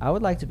embarrassed, but I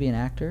would like to be an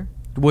actor.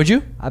 Would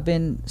you? I've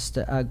been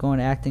going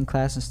to acting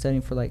class and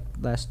studying for like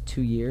last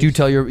 2 years. Do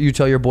you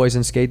tell your boys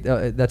in skate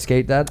that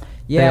skate that?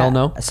 Yeah, They all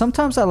know?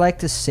 Sometimes I like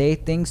to say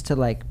things to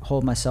like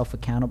hold myself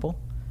accountable.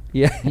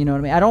 Yeah. You know what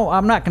I mean?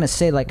 I'm not gonna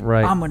say like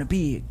Right. I'm gonna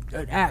be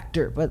an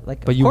actor, but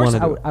like But of you course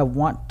wanna do it. I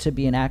want to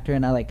be an actor,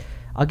 and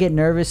I'll get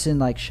nervous and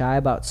like shy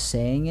about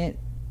saying it,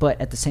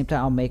 but at the same time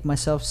I'll make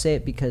myself say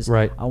it because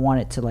Right. I want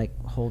it to like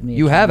hold me.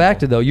 You have accountable.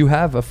 acted though. You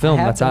have a film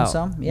I have that's done out.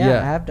 some. Yeah,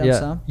 I have done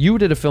some. You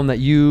did a film that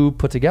you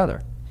put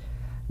together.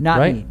 Not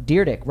right? me,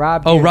 Deerdick,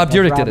 Rob. Oh, Dyrdek Rob of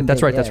Dyrdek did Robin it.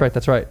 That's Big, right. yeah.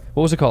 That's right.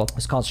 What was it called?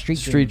 It's called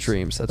Street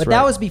Dreams. That's but right.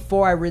 that was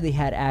before I really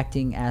had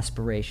acting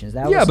aspirations.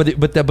 That Yeah, was,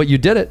 but you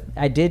did it.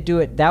 I did do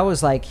it. That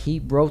was like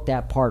he wrote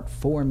that part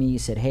for me. He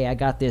said, "Hey, I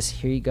got this.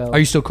 Here you go." Are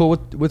you still cool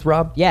with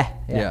Rob? Yeah.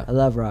 Yeah. I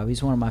love Rob.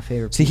 He's one of my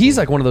favorite. See, people. he's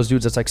like one of those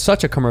dudes that's like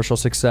such a commercial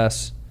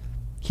success.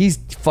 He's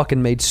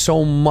fucking made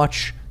so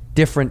much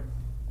different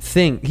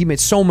thing. He made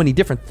so many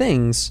different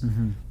things,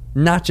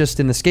 not just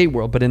in the skate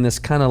world, but in this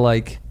kind of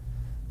like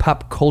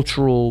pop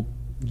cultural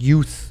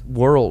youth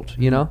world,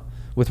 you know,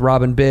 with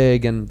Robin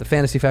Big and the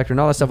Fantasy Factory and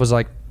all that stuff was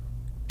like,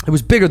 it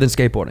was bigger than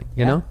skateboarding,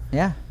 you know?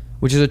 Yeah.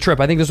 Which is a trip.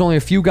 I think there's only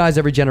a few guys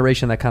every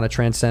generation that kind of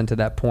transcend to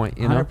that point,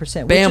 you know?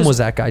 100%. Bam was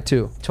that guy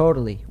too.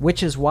 Totally.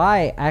 Which is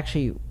why,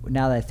 actually,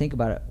 now that I think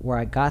about it, where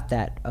I got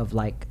that of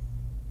like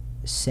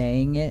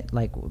saying it,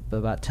 like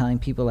about telling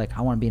people like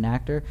I want to be an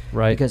actor.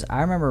 Right. Because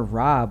I remember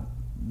Rob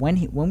when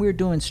we were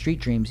doing Street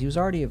Dreams, he was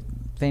already a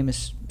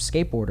famous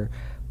skateboarder,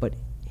 but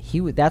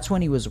that's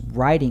when he was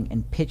writing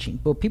and pitching.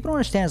 But people don't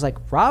understand is like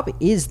Rob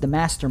is the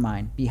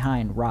mastermind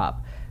behind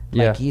Rob. Like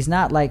Yeah. he's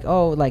not like,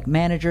 oh, like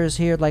managers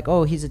here, like,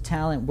 oh, he's a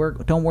talent.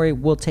 Don't worry,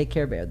 we'll take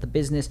care of it. The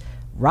business.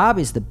 Rob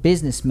is the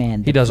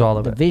businessman. He does all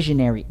of the it.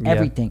 visionary, Yeah.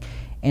 everything.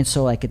 And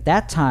so like at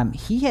that time,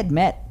 he had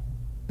met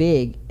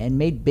Big and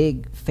made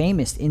Big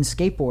famous in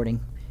skateboarding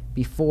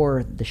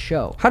before the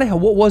show.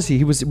 What was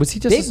he? Was he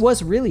just Big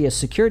was really a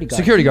security guard.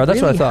 Security guard, He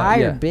that's what I really thought,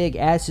 hired yeah. Big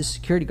as his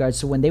security guard.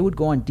 So when they would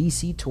go on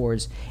DC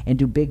tours and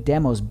do big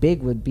demos,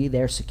 Big would be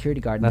their security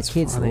guard. And That's the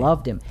kids funny.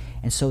 loved him.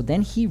 And so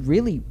then he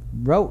really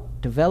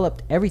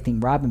developed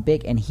everything, Rob and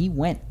Big, and he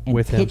went and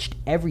With him. pitched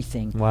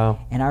everything. Wow.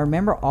 And I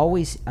remember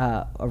always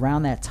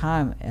around that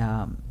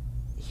time,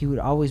 he would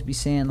always be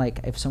saying,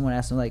 like, if someone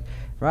asked him, like,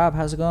 Rob,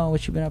 how's it going?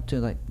 What you been up to?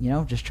 Like,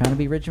 just trying to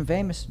be rich and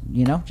famous.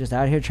 Just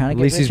out here trying to At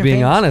get least rich he's and being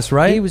famous. honest,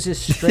 right? He was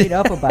just straight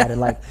up about it,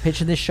 like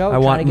pitching this show. I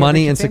trying to want get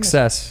money rich and famous.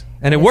 success.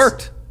 And it it's-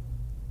 worked.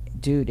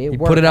 Dude, it He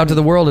worked. put it I out to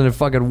mean, the world and it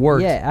fucking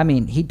worked. Yeah, I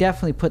mean, he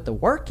definitely put the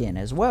work in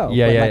as well.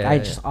 Yeah, but yeah, like, yeah, I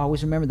yeah. just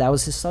always remember that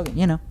was his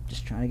slogan,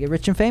 just trying to get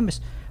rich and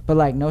famous. But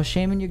like, no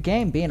shame in your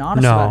game, being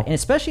honest No. about it, and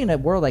especially in a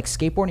world like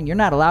skateboarding, you're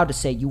not allowed to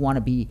say you want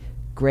to be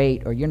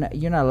great, or you're not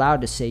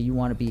allowed to say you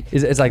want to be.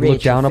 It's like rich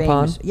looked down or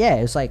upon? famous. Yeah,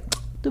 it's like,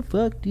 what the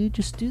fuck, dude?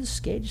 Just do the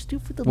skate. Just do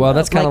it for the Well, love.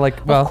 that's kinda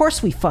like, well- of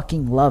course we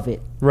fucking love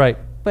it, Right.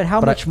 but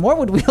how But much more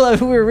would we love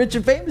if we were rich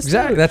and famous?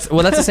 Exactly.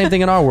 too? That's the same thing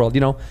in our world.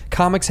 You know,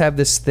 comics have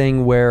this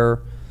thing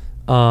where,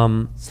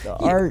 It's the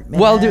art, man.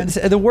 well, dude,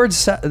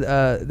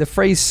 the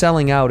phrase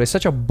 "selling out" is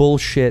such a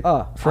bullshit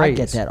Oh, phrase. I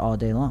get that all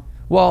day long.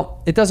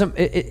 Well, it doesn't.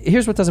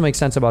 Here's what doesn't make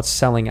sense about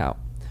selling out.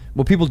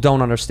 What people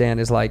don't understand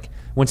is like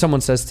when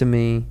someone says to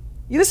me,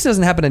 "This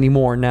doesn't happen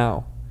anymore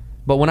now."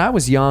 But when I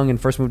was young and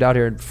first moved out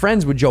here,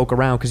 friends would joke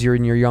around because you're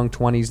in your young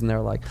 20s and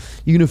they're like,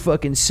 "You gonna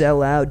fucking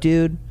sell out,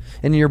 dude?"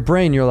 And in your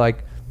brain, you're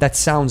like, "That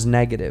sounds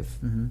negative,"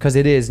 because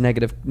it is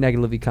negatively.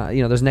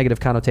 There's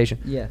negative connotation.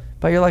 Yeah.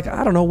 But you're like,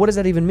 I don't know, what does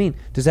that even mean?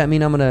 Does that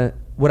mean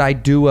would I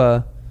do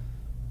a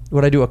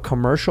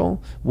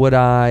commercial? Would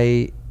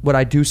I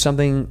do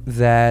something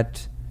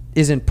that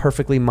isn't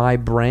perfectly my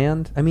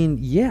brand? I mean,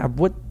 yeah.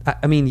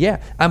 Yeah.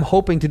 I'm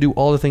hoping to do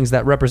all the things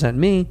that represent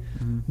me,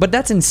 but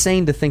that's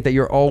insane to think that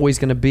you're always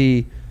going to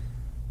be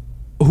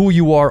who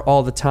you are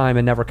all the time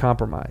and never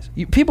compromise.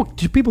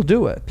 People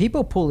do it.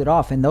 People pull it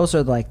off, and those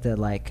are like the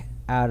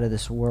out of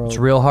this world. It's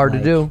real hard to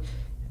like, do.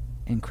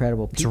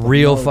 Incredible people. It's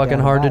real no fucking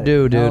doubt hard to about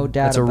do, it. dude. No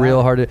doubt It's a about real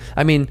it. hard to.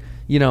 I mean,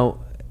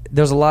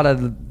 there's a lot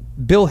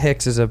of Bill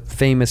Hicks is a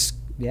famous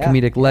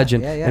comedic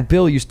legend, yeah. and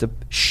Bill used to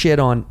shit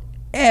on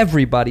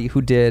everybody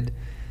who did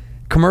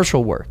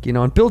commercial work,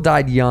 and Bill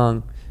died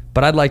young,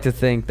 but I'd like to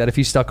think that if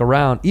he stuck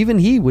around, even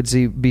he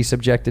would be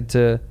subjected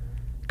to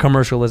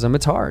commercialism.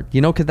 It's hard,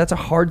 because that's a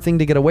hard thing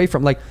to get away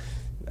from. Like,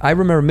 I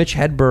remember Mitch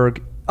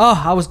Hedberg.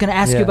 Oh, I was going to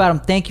ask you Yeah. about him.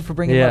 Thank you for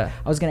bringing him Yeah. up.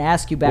 I was going to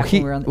ask you back Well,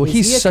 when we were on. well, Is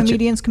he's he a such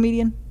a-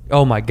 comedian?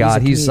 Oh my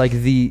God, he's like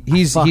comedian.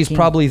 he's I he's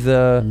probably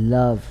the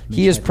love he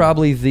Mitch is Hedberg.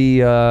 probably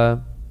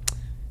the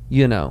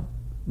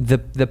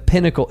the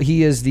pinnacle.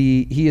 He is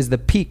the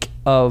peak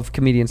of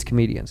comedians.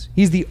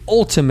 He's the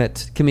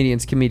ultimate comedian.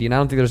 I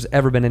don't think there's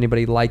ever been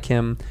anybody like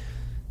him.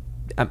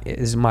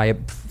 Is my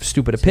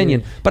stupid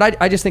opinion, but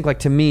I just think, like,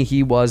 to me,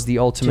 he was the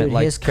ultimate. Dude,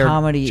 like, his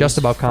comedy just is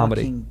about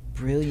comedy. fucking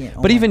brilliant.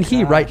 Oh But my even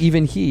he, gosh. right?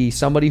 Even he,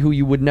 somebody who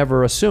you would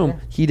never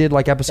assume, he did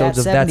like episodes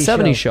of That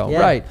 70s Show, Yeah.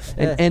 right?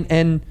 Yeah.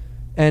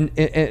 And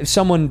if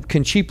someone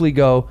can cheaply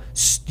go,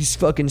 he's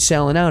fucking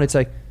selling out. It's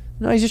like,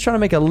 no, he's just trying to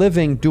make a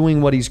living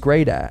doing what he's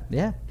great at.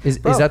 Yeah. Is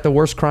Bro. that the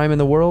worst crime in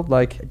the world?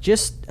 Like,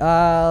 Just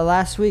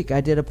last week,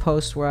 I did a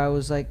post where I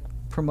was like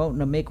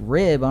promoting a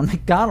McRib on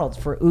McDonald's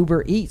for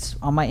Uber Eats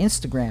on my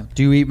Instagram.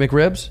 do you eat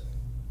McRibs?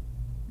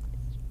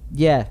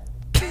 Yeah.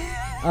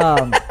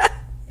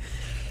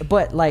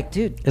 But like,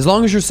 dude, As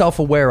long as you're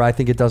self-aware, I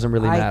think it doesn't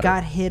really matter. I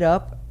got hit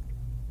up,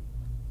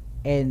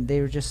 and they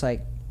were just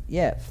like,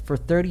 "Yeah, for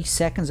 30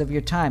 seconds of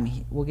your time,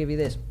 we'll give you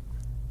this."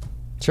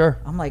 Sure.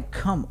 I'm like,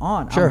 "Come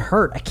on, Sure. I'm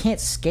hurt. I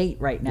can't skate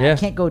right now. Yeah. I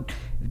can't go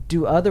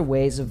do other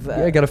ways of."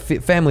 Yeah, I got a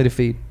family to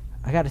feed.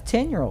 I got a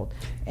 10-year-old,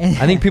 and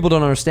I think people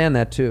don't understand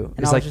that too.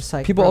 And It's I was like, just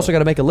like, people bro. also got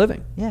to make a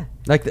living. yeah.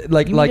 Like You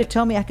mean to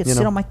tell me I could you sit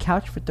know. on my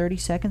couch for 30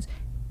 seconds,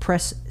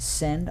 press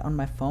send on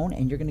my phone,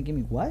 and you're gonna give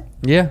me what,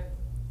 Yeah.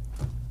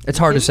 It's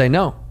hard to say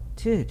no.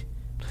 dude?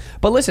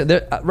 But listen,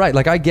 right,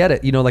 like, I get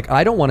it. Like,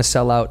 I don't want to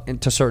sell out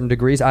to certain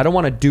degrees. I don't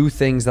want to do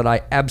things that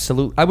I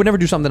would never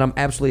do something that I'm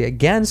absolutely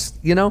against,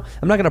 I'm not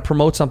going to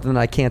promote something that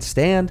I can't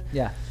stand.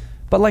 Yeah.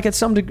 But like at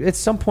some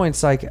point,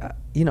 it's like,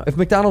 if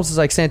McDonald's is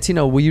like,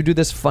 Santino, will you do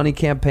this funny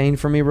campaign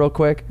for me real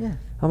quick? Yeah.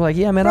 I'm like,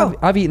 yeah, man, Bro.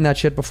 I've eaten that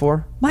shit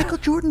before. Michael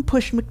Jordan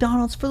pushed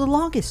McDonald's for the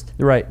longest.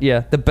 Right,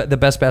 yeah, the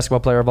best basketball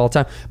player of all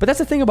time. But that's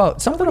the thing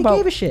about Nobody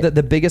gave a shit.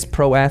 the biggest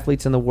pro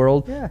athletes in the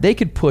world. Yeah. They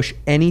could push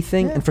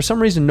anything, Yeah. and for some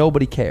reason,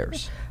 nobody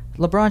cares.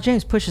 LeBron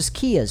James pushes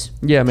Kias.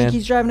 Yeah, Think man.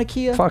 he's driving a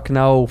Kia? Fuck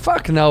no,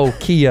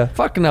 Kia,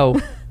 fuck no,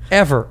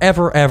 ever.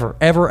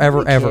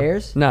 Nobody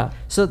cares. Nah.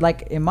 So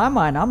like in my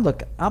mind, I'm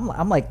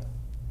like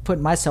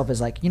putting myself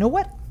as like, you know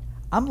what?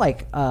 I'm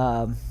like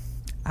I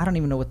don't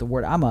even know what the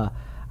word. I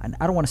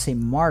don't want to say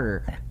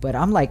martyr, but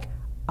I'm like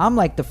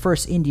the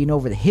first Indian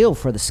over the hill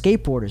for the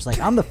skateboarders. Like,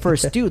 I'm the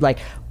first dude. Like,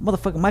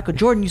 motherfucking Michael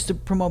Jordan used to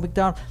promote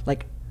McDonald's.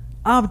 Like,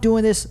 I'm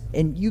doing this,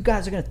 and you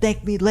guys are gonna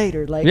thank me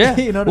later. Like, Yeah.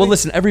 you know what I Well, mean?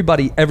 listen,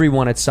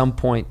 everyone at some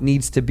point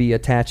needs to be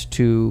attached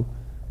to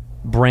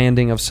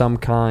branding of some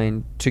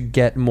kind to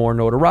get more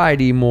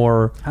notoriety,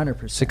 more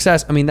 100%.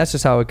 success. I mean, that's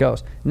just how it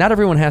goes. Not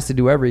everyone has to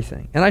do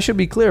everything. And I should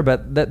be clear,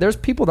 but that there's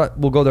people that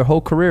will go their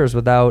whole careers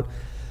without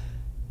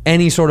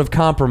any sort of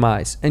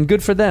compromise, and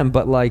good for them.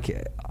 But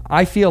like,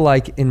 I feel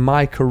like in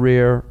my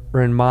career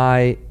or in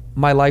my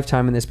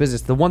lifetime in this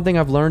business, the one thing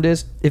I've learned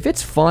is if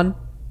it's fun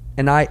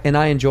and I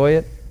enjoy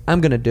it, I'm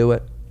gonna do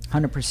it.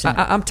 100%.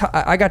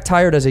 I got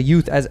tired as a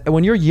youth. As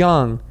when you're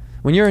young,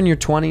 when you're in your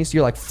 20s,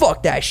 you're like,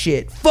 fuck that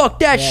shit,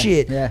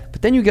 shit. yeah.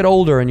 But then you get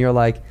older and you're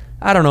like,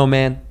 I don't know,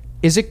 man.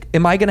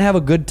 Am I gonna have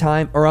a good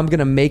time, or I'm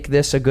gonna make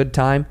this a good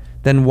time?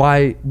 Then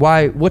why?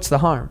 What's the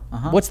harm?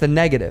 What's the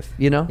negative?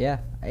 Yeah.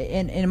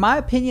 And in my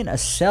opinion, a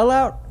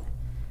sellout,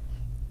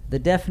 the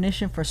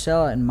definition for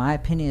sellout, in my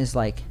opinion, is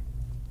like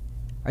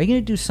are you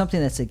gonna do something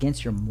that's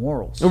against your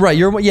morals? Right.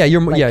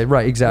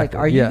 Right. Exactly.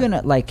 Like, are you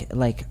gonna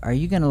are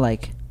you gonna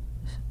like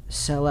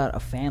sell out a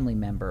family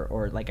member,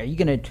 or like are you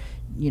gonna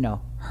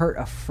hurt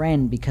a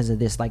friend because of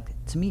this?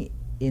 Like, to me,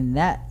 in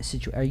that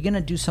situation, are you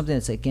gonna do something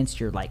that's against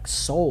your like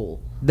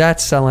soul?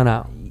 That's selling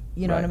out.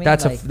 You know what I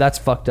mean? That's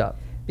fucked up.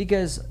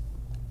 Because,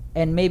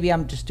 and maybe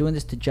I'm just doing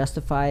this to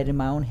justify it in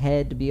my own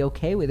head to be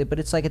okay with it, but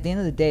it's like at the end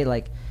of the day,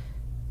 like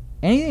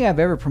anything I've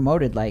ever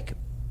promoted, like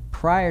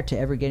prior to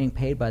ever getting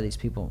paid by these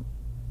people,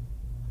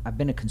 I've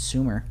been a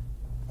consumer.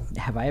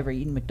 Have I ever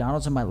eaten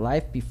McDonald's in my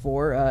life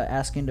before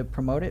asking to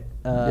promote it?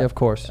 Yeah, of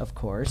course. Of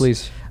course.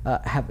 Please.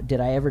 Did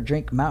I ever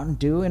drink Mountain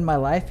Dew in my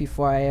life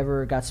before I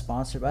ever got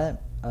sponsored by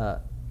them?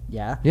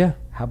 Yeah. Yeah.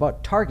 How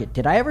about Target?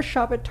 Did I ever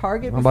shop at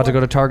Target? I'm about to go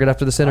to Target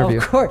after this interview.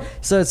 Of course.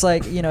 So it's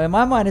like, in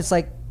my mind, it's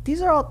like,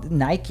 these are all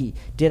Nike.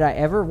 Did I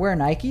ever wear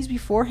Nikes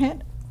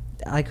beforehand?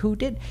 Like, who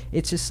did?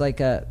 It's just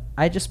like,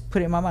 I just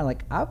put it in my mind,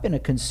 like, I've been a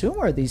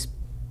consumer of these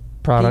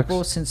products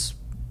people since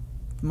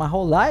my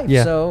whole life.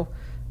 Yeah. So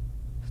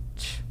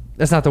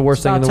that's not the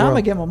worst thing in the world. It's about time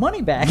I get my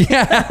money back.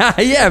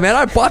 Yeah, man.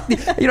 I bought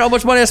you know how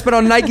much money I spent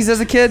on Nikes as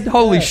a kid?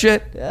 Holy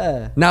shit.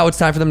 Yeah. Now it's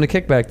time for them to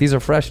kick back. These are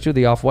fresh too.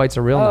 The off-whites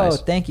are real nice. Oh,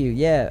 thank you.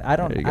 Yeah. I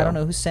don't go.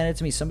 know who sent it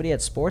to me. Somebody at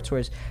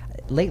Sportswear.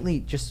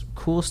 Lately, just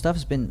cool stuff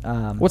has been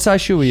what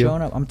size shoe are you?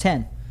 Showing up. I'm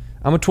 10.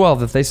 I'm a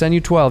 12. If they send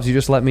you 12s, you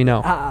just let me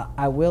know.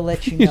 I will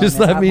let you know. Just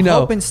let me know.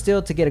 I'm hoping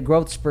still to get a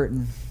growth spurt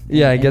and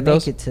get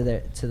those. Make it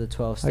to the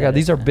 12. I got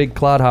these are big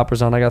clod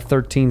hoppers on. I got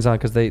 13s on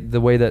because the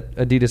way that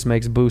Adidas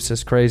makes boosts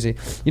is crazy.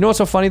 You know what's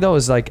so funny though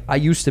is like I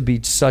used to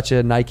be such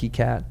a Nike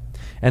cat,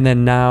 and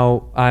then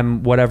now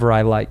I'm whatever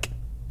I like.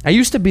 I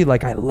used to be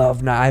like I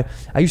love I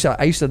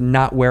used to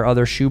not wear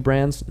other shoe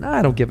brands. Nah,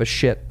 I don't give a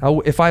shit.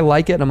 If I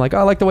like it, I'm like, oh,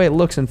 I like the way it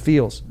looks and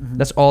feels. Mm-hmm.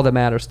 That's all that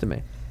matters to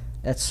me.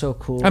 That's so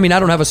cool. I mean, I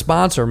don't have a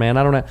sponsor, man.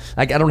 I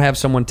don't have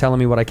someone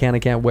telling me what I can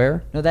and can't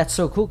wear. No, that's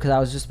so cool because I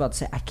was just about to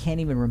say I can't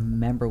even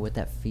remember what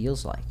that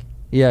feels like.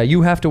 Yeah,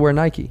 you have to wear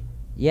Nike.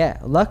 Yeah,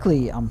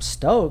 luckily I'm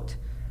stoked.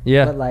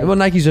 Yeah, but like, well,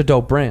 Nike's a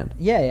dope brand.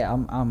 Yeah,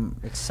 I'm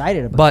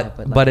excited about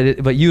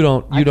that. But you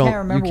don't. I can't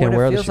remember you can't what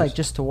wear it feels the shoes. like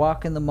just to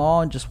walk in the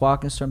mall and just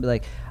walk in the store and be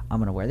like, I'm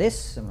gonna wear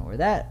this, I'm gonna wear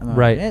that, I'm gonna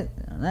right. wear it,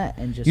 and that,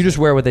 and just you just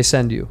wear what they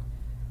send you.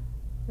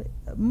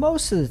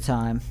 Most of the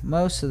time.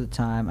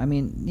 I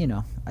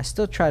mean, I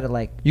still try to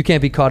like. You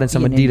can't be caught in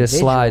some Adidas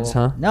slides,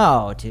 huh?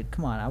 No, dude,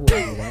 come on, I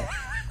wouldn't do that.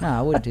 No,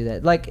 I wouldn't do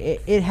that. Like,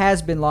 it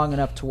has been long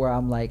enough to where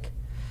I'm like,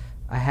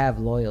 I have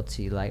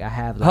loyalty. Like, I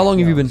have. Like, how long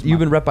have you been? You've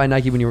been rep by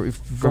Nike when you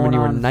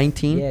were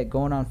 19. Yeah,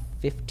 going on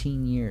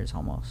 15 years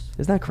almost.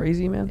 Isn't that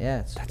crazy, man?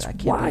 Yeah, that's I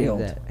can't wild. Believe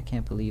that. I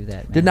can't believe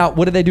that. Man.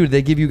 What did they do? Did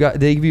they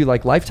give you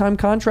like lifetime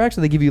contracts,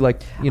 or they give you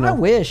like I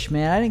wish,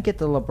 man. I didn't get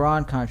the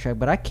LeBron contract,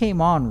 but I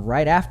came on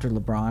right after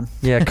LeBron.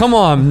 Yeah, come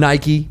on,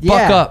 Nike,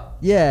 buck up.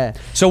 Yeah.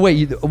 So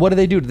wait, what do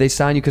they do? Did they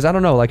sign you? Because I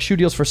don't know, like shoe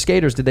deals for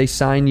skaters. Did they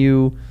sign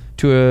you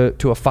to a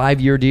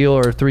 5-year deal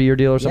or a 3-year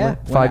deal or something?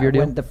 Yeah, 5-year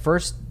deal. When the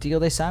first deal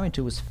they signed me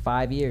to was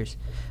 5 years.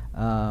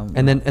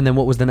 And then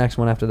what was the next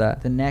one after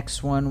that? The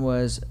next one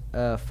was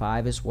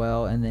 5 as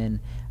well, and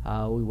then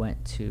we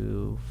went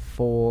to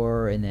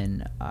 4, and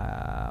then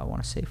I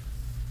want to say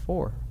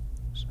 4.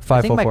 5.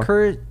 I think my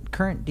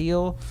current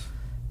deal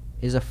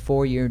is a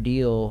 4-year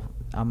deal.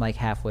 I'm like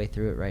halfway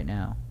through it right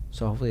now,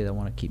 so hopefully they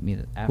want to keep me.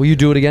 Will you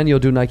do it again? You'll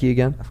do Nike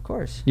again? Of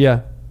course.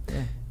 Yeah.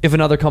 If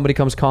another company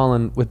comes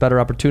calling with better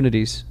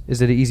opportunities,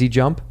 is it an easy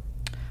jump?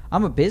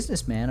 I'm a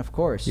businessman, of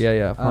course.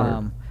 Yeah.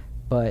 100.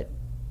 But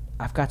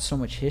I've got so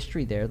much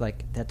history there.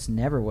 Like, that's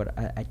never what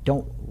I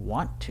don't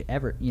want to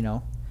ever,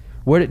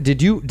 Where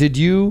did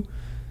you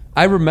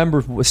I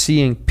remember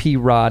seeing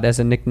P-Rod as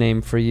a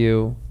nickname for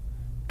you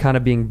kind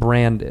of being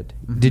branded.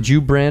 Mm-hmm. Did you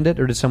brand it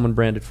or did someone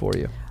brand it for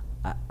you?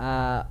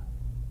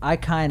 I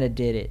kind of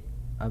did it.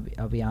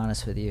 I'll be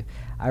honest with you.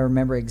 I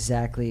remember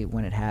exactly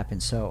when it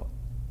happened. So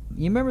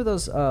you remember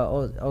those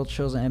old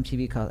shows on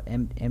MTV called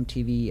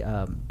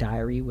MTV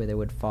Diary, where they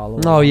would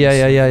follow? Oh yeah.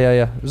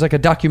 It was like a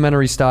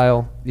documentary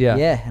style. Yeah.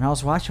 Yeah, and I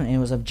was watching it, and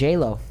it was of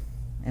J-Lo,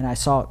 and I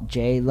saw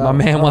J-Lo. My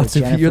man wants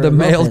to. You're the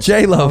male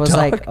J-Lo. I was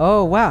like,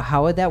 oh wow,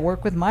 how would that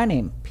work with my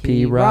name,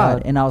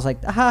 P-Rod? And I was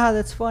like,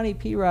 that's funny,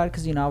 P-Rod,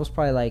 because I was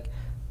probably like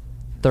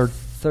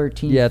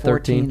 13,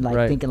 14,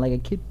 like thinking like a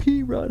kid,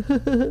 P-Rod.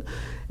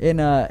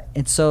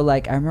 And so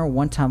like I remember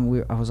one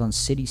time I was on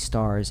City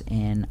Stars,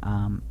 and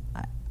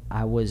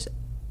I was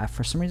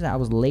for some reason I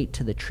was late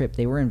to the trip.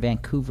 They were in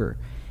Vancouver,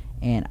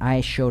 and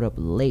I showed up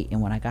late.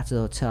 And when I got to the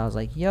hotel, I was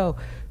like, "Yo,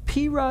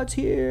 P-Rod's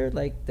here!"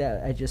 Like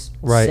that. I just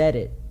said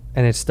it,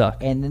 and it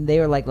stuck. And then they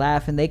were like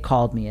laughing. They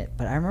called me it.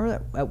 But I remember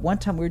that at one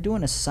time we were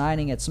doing a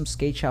signing at some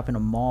skate shop in a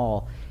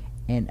mall,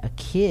 and a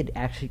kid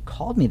actually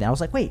called me that. I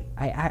was like, "Wait!"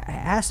 I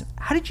asked him,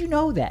 "How did you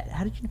know that?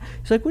 How did you know?"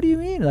 He's like, "What do you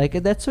mean? Like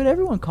that's what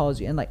everyone calls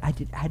you." And like I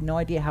had no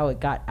idea how it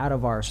got out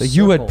of our. So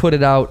you had put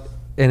it out,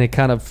 and it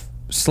kind of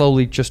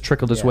slowly just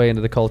trickled its way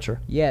into the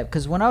culture. Yeah,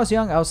 because when I was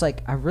young, I was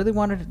like, I really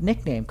wanted a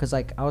nickname because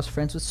like I was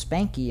friends with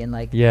Spanky and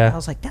like I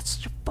was like, that's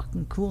such a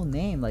fucking cool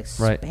name, like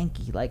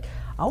Spanky. Like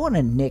I want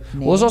a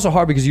nickname. Well, it's also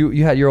hard because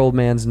you had your old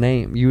man's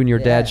name. You and your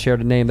dad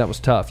shared a name that was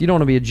tough. You don't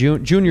want to be a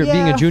junior.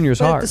 Being a junior is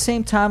but hard. At the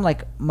same time,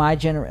 like my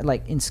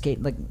like in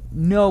skate, like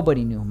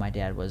nobody knew who my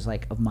dad was,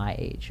 like of my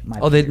age.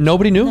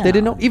 Nobody knew. No. They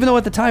didn't know, even though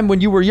at the time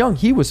when you were young,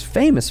 he was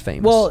famous.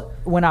 Well,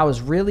 when I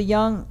was really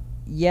young,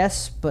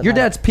 yes, but your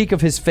dad's peak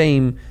of his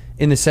fame,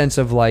 in the sense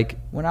of like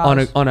on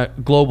a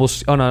global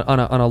on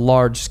a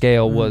large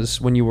scale, was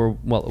when you were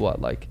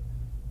like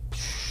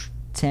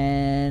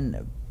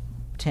 10,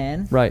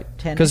 right?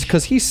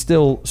 Because he's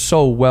still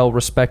so well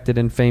respected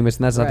and famous,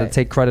 and that's not to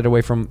take credit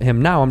away from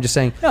him. Now I'm just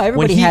saying, no,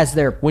 everybody has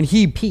their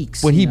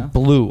peaks. When he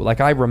blew,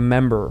 like I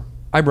remember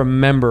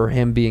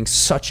him being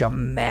such a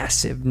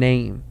massive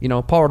name. You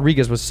know, Paul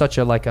Rodriguez was such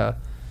a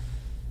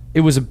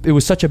It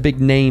was such a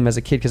big name as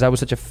a kid because I was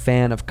such a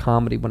fan of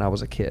comedy when I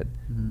was a kid.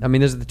 I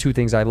mean, those are the two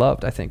things I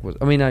loved. I think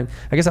I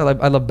guess I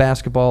love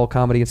basketball,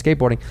 comedy, and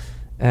skateboarding,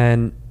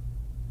 and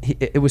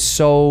he was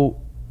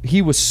so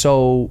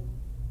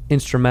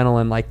instrumental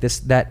in like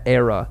that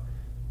era.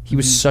 He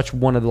was such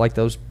one of like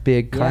those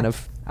big kind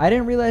of. I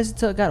didn't realize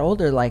until I got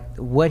older like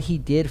what he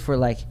did for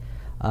like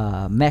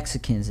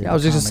Mexicans. I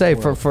was just gonna say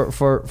for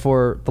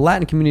the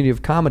Latin community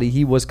of comedy,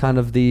 he was kind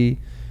of he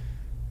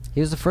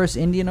was the first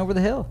Indian over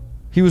the hill.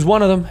 He was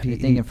one of them. You're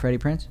thinking Freddie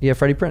Prinze? Yeah,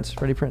 Freddie Prinze.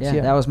 Yeah,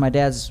 that was my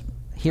dad's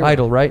hero.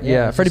 Idol, right?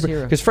 Yeah, Freddie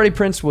Prinze. Because Freddie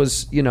Prinze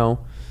was,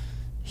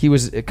 he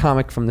was a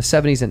comic from the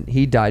 70s and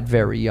he died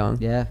very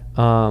young. Yeah.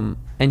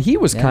 And he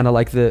was kind of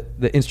like the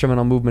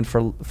instrumental movement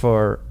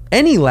for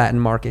any Latin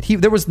market.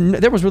 There was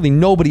really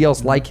nobody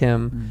else like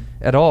him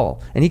at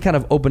all. And he kind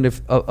of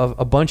opened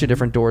a bunch of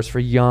different doors for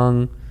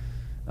young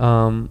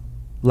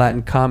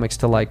Latin comics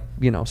to like,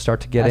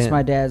 start to get in.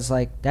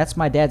 That's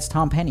my dad's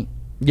Tom Penny.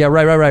 Yeah,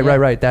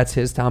 right. That's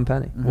his Tom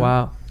Penny. Mm-hmm.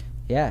 Wow.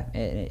 Yeah,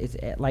 it's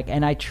like,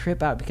 and I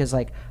trip out because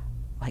like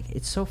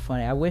it's so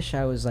funny. I wish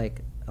I was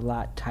like a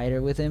lot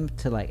tighter with him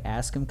to like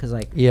ask him because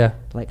like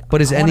But I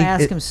want to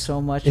ask him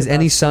so much. Is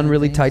any son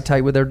really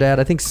tight with their dad?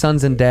 I think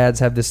sons and dads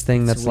have this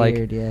thing that's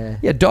weird,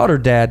 like daughter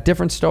dad,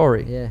 different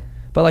story. Yeah.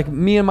 But like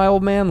me and my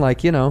old man,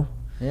 like you know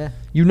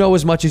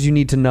as much as you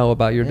need to know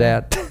about your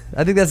dad.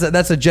 I think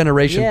that's a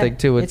generation thing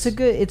too.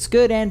 It's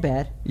good and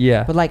bad.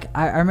 Yeah. But like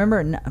I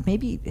remember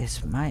maybe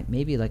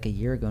like a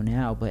year ago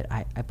now, but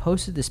I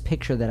posted this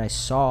picture that I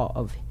saw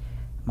of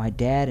my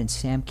dad and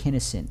Sam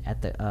Kinison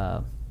at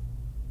the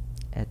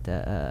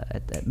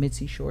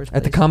Mid-Sea Shores place,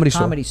 at the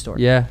comedy store.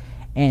 Yeah.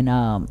 And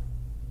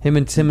him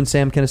and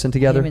Sam Kinison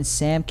together. Him and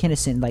Sam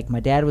Kinison, like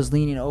my dad was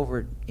leaning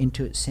over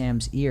into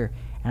Sam's ear,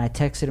 and I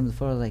texted him the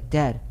photo like,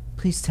 "Dad,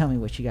 please tell me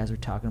what you guys were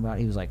talking about."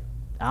 He was like,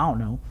 "I don't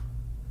know."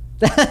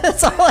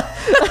 That's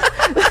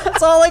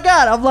all I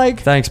got. I'm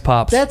like, thanks,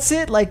 Pops. That's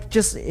it. Like,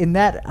 just in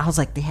that, I was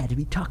like, they had to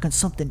be talking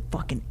something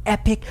fucking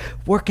epic,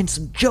 working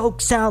some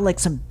jokes out, like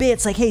some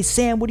bits. Like, hey,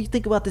 Sam, what do you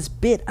think about this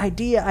bit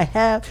idea I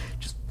have?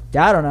 Just,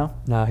 I don't know.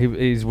 No,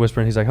 he's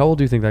whispering. He's like, how old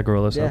do you think that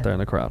girl is out there in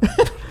the crowd?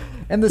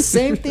 And the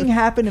same thing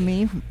happened to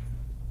me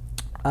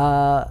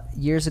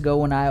years ago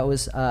when I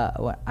was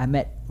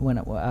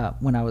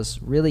when I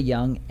was really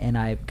young, and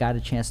I got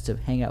a chance to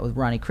hang out with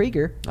Ronnie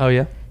Krieger. Oh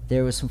yeah.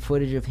 There was some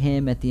footage of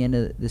him at the end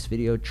of this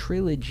video,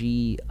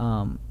 Trilogy.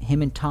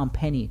 Him and Tom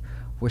Penny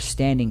were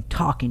standing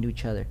talking to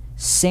each other.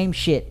 Same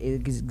shit.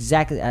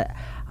 Exactly. I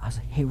was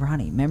like, hey,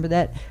 Ronnie, remember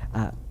that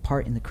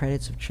part in the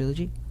credits of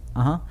Trilogy?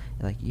 Uh-huh.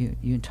 Like, you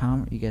and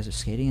Tom, you guys are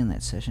skating in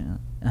that session?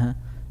 Uh-huh. I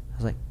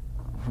was like,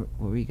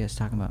 what were you guys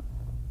talking about?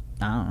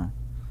 I don't know.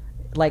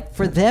 Like,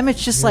 for them,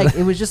 it's just like,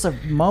 it was just a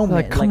moment.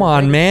 Like, come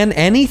on, man.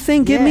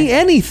 Anything? Give me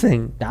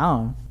anything.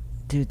 Down.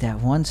 Dude, that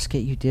one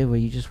skit you did where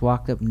you just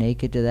walked up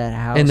naked to that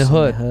house in the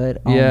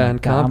hood. Oh yeah, my in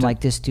God. Compton. I'm like,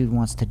 this dude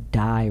wants to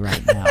die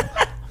right now.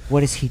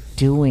 What is he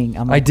doing?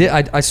 I'm like,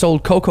 I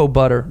sold cocoa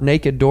butter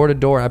naked door to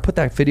door. I put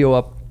that video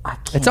up.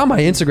 It's on my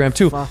Instagram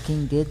too.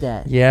 Fucking did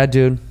that. Yeah,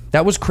 dude.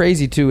 That was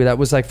crazy too. That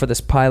was like for this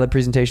pilot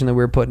presentation that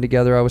we were putting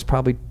together. I was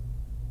probably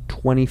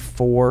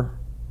 24.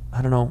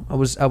 I don't know.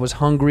 I was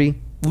hungry.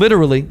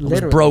 Literally. I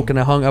was broke and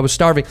I was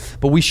starving.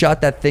 But we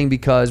shot that thing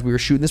because we were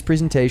shooting this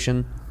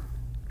presentation,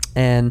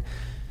 and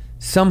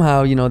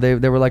somehow,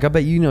 they were like, I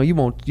bet you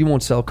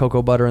won't sell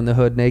cocoa butter in the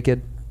hood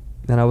naked.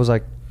 And I was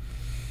like,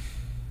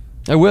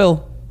 I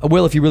will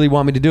if you really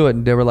want me to do it.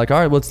 And they were like,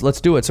 all right,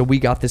 let's do it. So we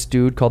got this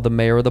dude called the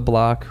mayor of the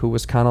block, who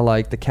was kind of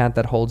like the cat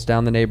that holds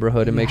down the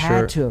neighborhood and make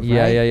sure.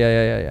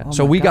 Yeah. Oh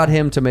so we got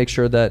him to make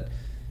sure that,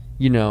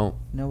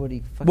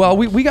 nobody. Well,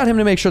 we got him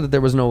to make sure that there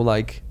was no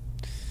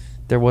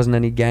there wasn't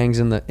any gangs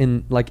on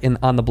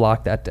the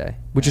block that day,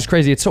 which is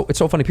crazy. It's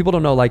so funny. People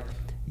don't know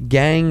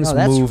gangs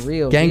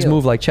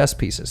move like chess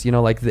pieces.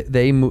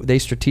 They move. They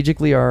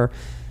strategically are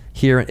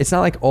here. It's not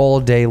like all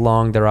day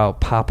long they're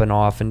out popping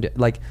off, and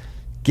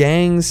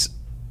gangs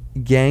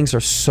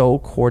are so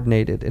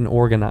coordinated and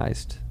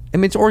organized. I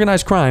mean, it's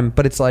organized crime,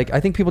 but it's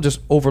I think people just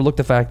overlook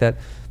the fact that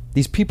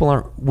these people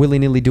aren't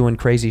willy-nilly doing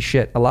crazy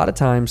shit. A lot of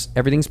times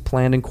everything's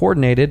planned and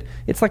coordinated.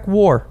 It's like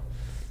war.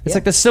 It's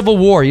like the Civil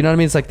War. You know what I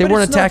mean? It's like they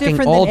weren't attacking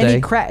all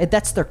day.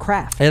 That's their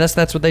craft. And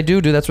that's what they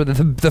do. That's what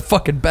they're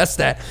fucking best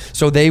at.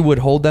 So they would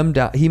hold them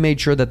down. He made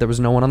sure that there was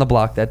no one on the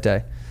block that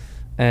day,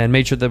 and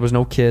made sure there was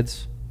no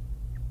kids.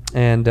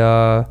 And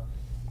yeah,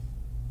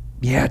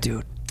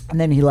 dude. And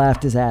then he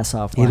laughed his ass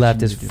off. He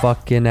laughed his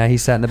fucking. He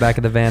sat in the back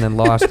of the van and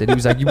lost it. He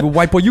was like, "You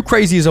white boy, you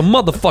crazy as a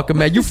motherfucker,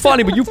 man. You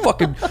funny, but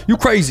you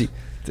crazy."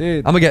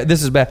 Dude, I'm gonna get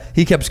this is bad.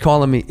 He kept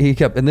calling me.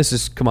 And this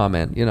is, come on,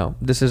 man. You know,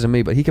 this isn't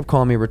me, but he kept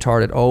calling me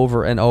retarded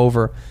over and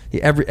over.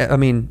 He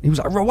was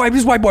like,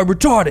 "This white boy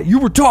retarded. You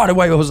retarded."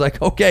 White boy. I was like,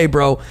 "Okay,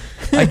 bro,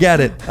 I get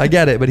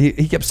it. But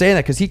he kept saying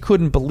that because he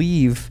couldn't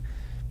believe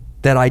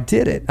that I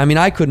did it. I mean,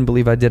 I couldn't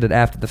believe I did it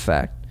after the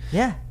fact.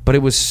 Yeah. But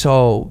it was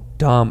so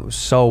dumb. It was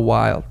so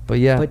wild. But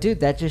yeah. But dude,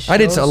 that just shows, I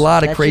did a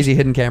lot of crazy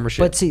hidden camera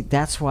shit. But see,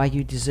 that's why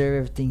you deserve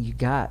everything you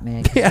got,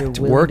 man. Yeah,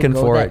 you're working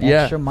for it.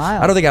 Yeah. Extra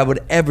mile. I don't think I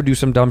would ever do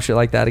some dumb shit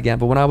like that again.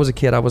 But when I was a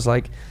kid, I was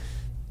like,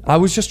 I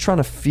was just trying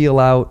to feel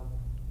out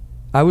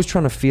my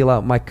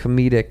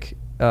comedic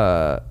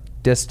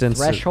distance.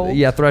 Threshold?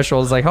 Yeah,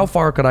 threshold. Is like, how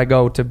far could I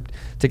go to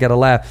get a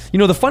laugh? You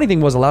know, the funny thing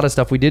was a lot of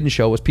stuff we didn't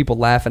show was people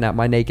laughing at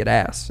my naked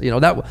ass. You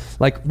know, that,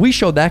 like, we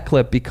showed that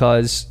clip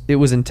because it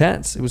was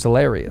intense. It was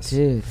hilarious.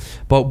 Dude.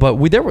 But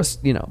there was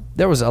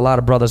a lot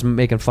of brothers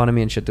making fun of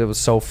me and shit. It was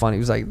so funny. It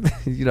was like,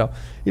 you know,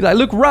 he's like,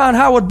 look, Ron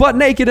Howard butt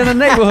naked in a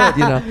neighborhood.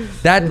 You know,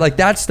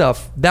 that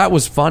stuff, that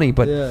was funny,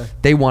 but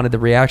they wanted the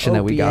reaction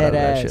that we got out of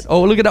that shit.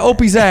 Oh, look at the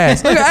Opie's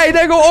ass. Look, hey,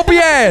 there go Opie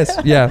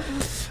ass. Yeah.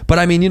 But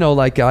I mean, you know,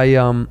 like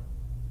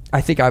I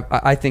think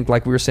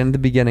like we were saying at the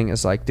beginning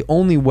is like the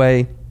only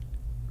way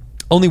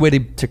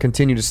to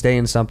continue to stay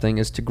in something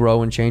is to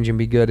grow and change and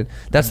be good. And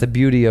that's the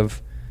beauty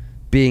of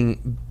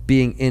being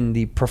in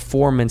the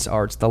performance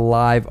arts, the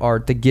live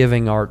art, the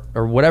giving art,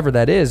 or whatever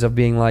that is, of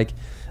being like,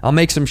 I'll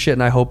make some shit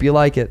and I hope you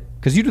like it.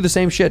 Because you do the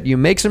same shit. You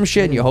make some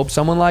shit and you hope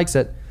someone likes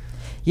it.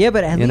 Yeah,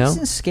 but at least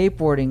in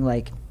skateboarding,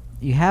 like,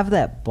 you have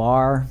that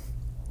bar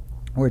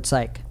where it's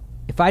like,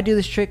 if I do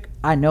this trick,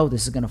 I know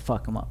this is going to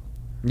fuck them up.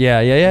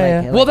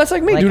 Yeah. Well, that's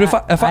like me, dude. If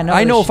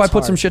I know if I put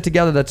hard. some shit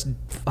together that's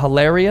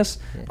hilarious,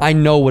 I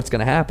know what's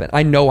gonna happen.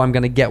 I know I'm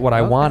gonna get what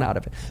I want out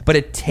of it. But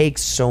it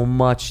takes so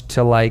much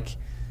to like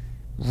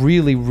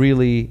really,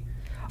 really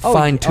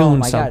fine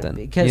tune something.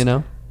 Because, you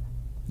know?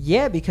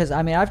 Yeah, because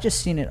I mean, I've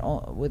just seen it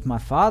with my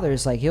father.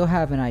 It's like he'll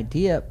have an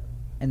idea,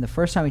 and the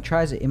first time he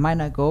tries it, it might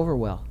not go over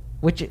well.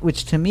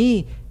 Which to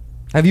me.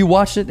 Have you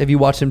watched it? Have you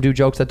watched him do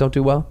jokes that don't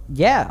do well?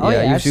 Yeah. Oh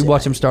yeah. You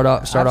watch him start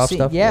off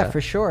stuff. Yeah,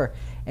 for sure.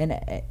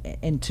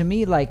 And to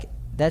me, like,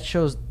 that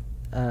shows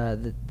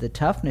the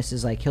toughness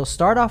is like he'll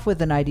start off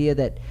with an idea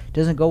that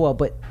doesn't go well,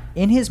 but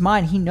in his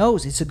mind he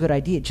knows it's a good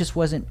idea. It just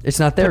wasn't. It's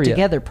not there put yet.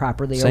 Together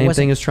properly. Same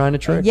thing as trying to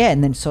trick. Yeah,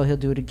 and then so he'll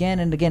do it again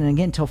and again and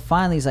again until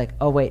finally he's like,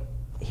 oh wait,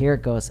 here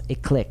it goes.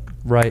 It clicked.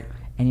 Right.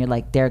 And you're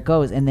like, there it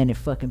goes, and then it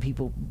fucking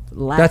people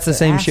laugh. That's the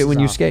same shit when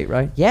you off. skate,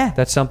 right? Yeah.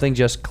 That something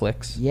just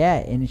clicks. Yeah,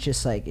 and it's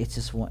just like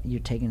you're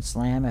taking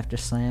slam after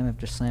slam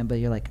after slam, but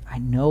you're like, I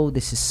know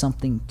this is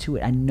something to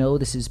it. I know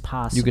this is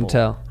possible. You can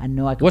tell. I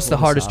know I can. What's the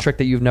hardest trick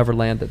that you've never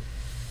landed?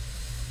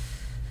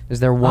 Is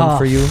there one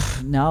for you?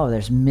 No,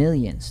 there's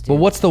millions, dude. But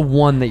what's the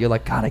one that you're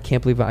like, God, I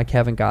can't believe I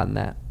haven't gotten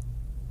that,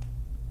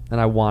 and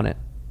I want it?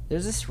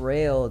 There's this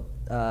rail,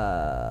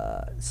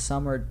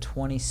 summer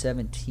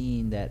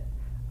 2017 that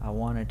I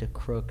wanted to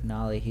crook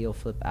nollie heel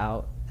flip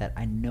out, that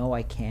I know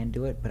I can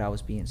do it, but I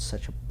was being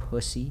such a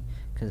pussy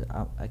because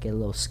I get a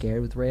little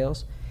scared with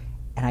rails,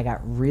 and I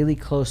got really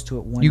close to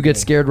it one day. You get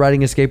scared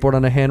riding a skateboard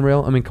on a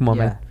handrail? I mean, come on,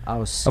 man. I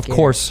was scared. Of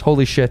course,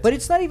 holy shit. But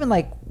it's not even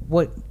like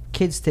what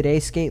kids today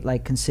skate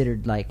like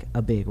considered like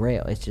a big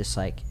rail. It's just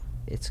like,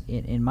 it's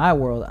in my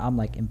world, I'm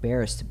like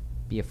embarrassed to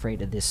be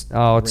afraid of this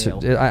rail.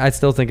 I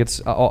still think it's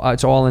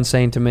all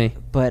insane to me.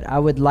 But I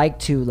would like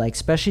to, like,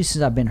 especially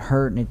since I've been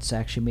hurt, and it's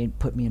actually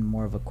put me in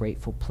more of a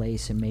grateful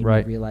place and made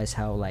me realize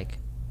how, like,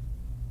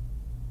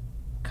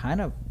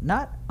 kind of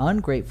not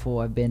ungrateful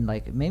I've been.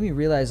 Like, it made me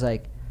realize,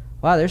 like,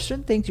 wow, there's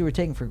certain things you were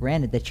taking for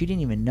granted that you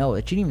didn't even know,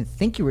 that you didn't even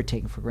think you were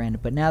taking for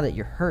granted. But now that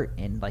you're hurt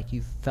and, like,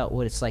 you felt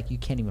what it's like, you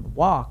can't even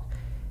walk,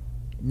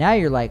 now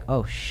you're like,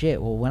 oh shit,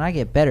 well, when I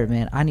get better,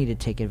 man, I need to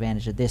take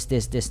advantage of this,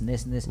 and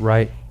this, and this.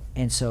 Right.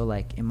 And so,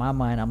 like, in my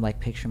mind, I'm like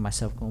picturing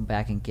myself going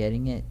back and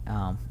getting it,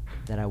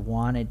 that I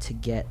wanted to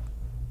get.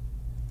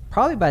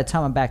 Probably by the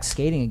time I'm back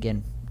skating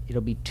again,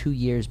 it'll be 2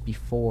 years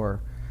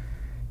before.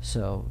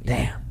 So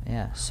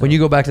yeah. So When you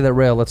go back to that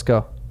rail, let's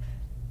go.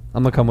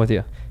 I'm gonna come with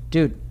you,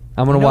 dude.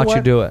 I'm gonna watch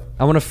you do it.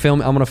 I'm gonna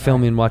film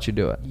you and watch you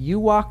do it. You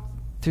walk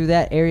through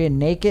that area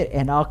naked,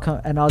 and I'll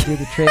come and I'll do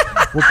the trick.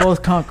 We'll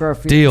both conquer our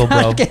fear. Deal,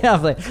 bro.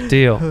 Like,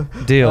 Deal.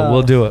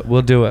 We'll do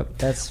it.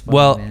 That's funny,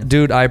 well, man.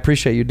 Dude. I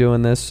appreciate you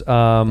doing this.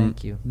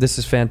 Thank you. This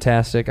is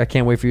fantastic. I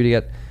can't wait for you to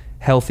get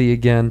healthy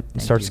again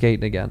and start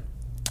skating again.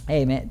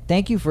 Hey, man.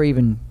 Thank you for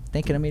even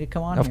thinking of me to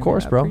come on. Of here,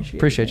 course, man. bro.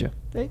 Appreciate you.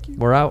 Thank you.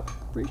 We're out.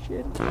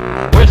 Appreciate it.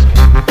 Whisk,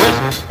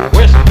 whisk,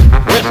 whisk.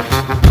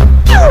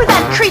 You were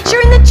that creature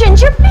in the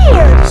ginger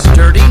beard.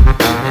 Sturdy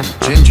and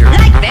ginger.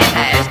 Like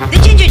vampires, the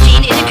ginger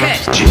gene is a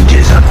curse.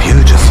 Gingers are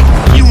beautiful.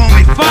 You owe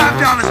me $5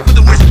 for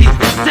the whiskey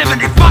and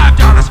 $75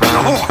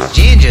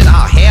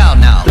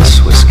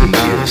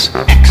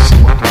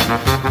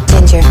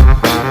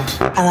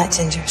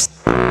 gingers.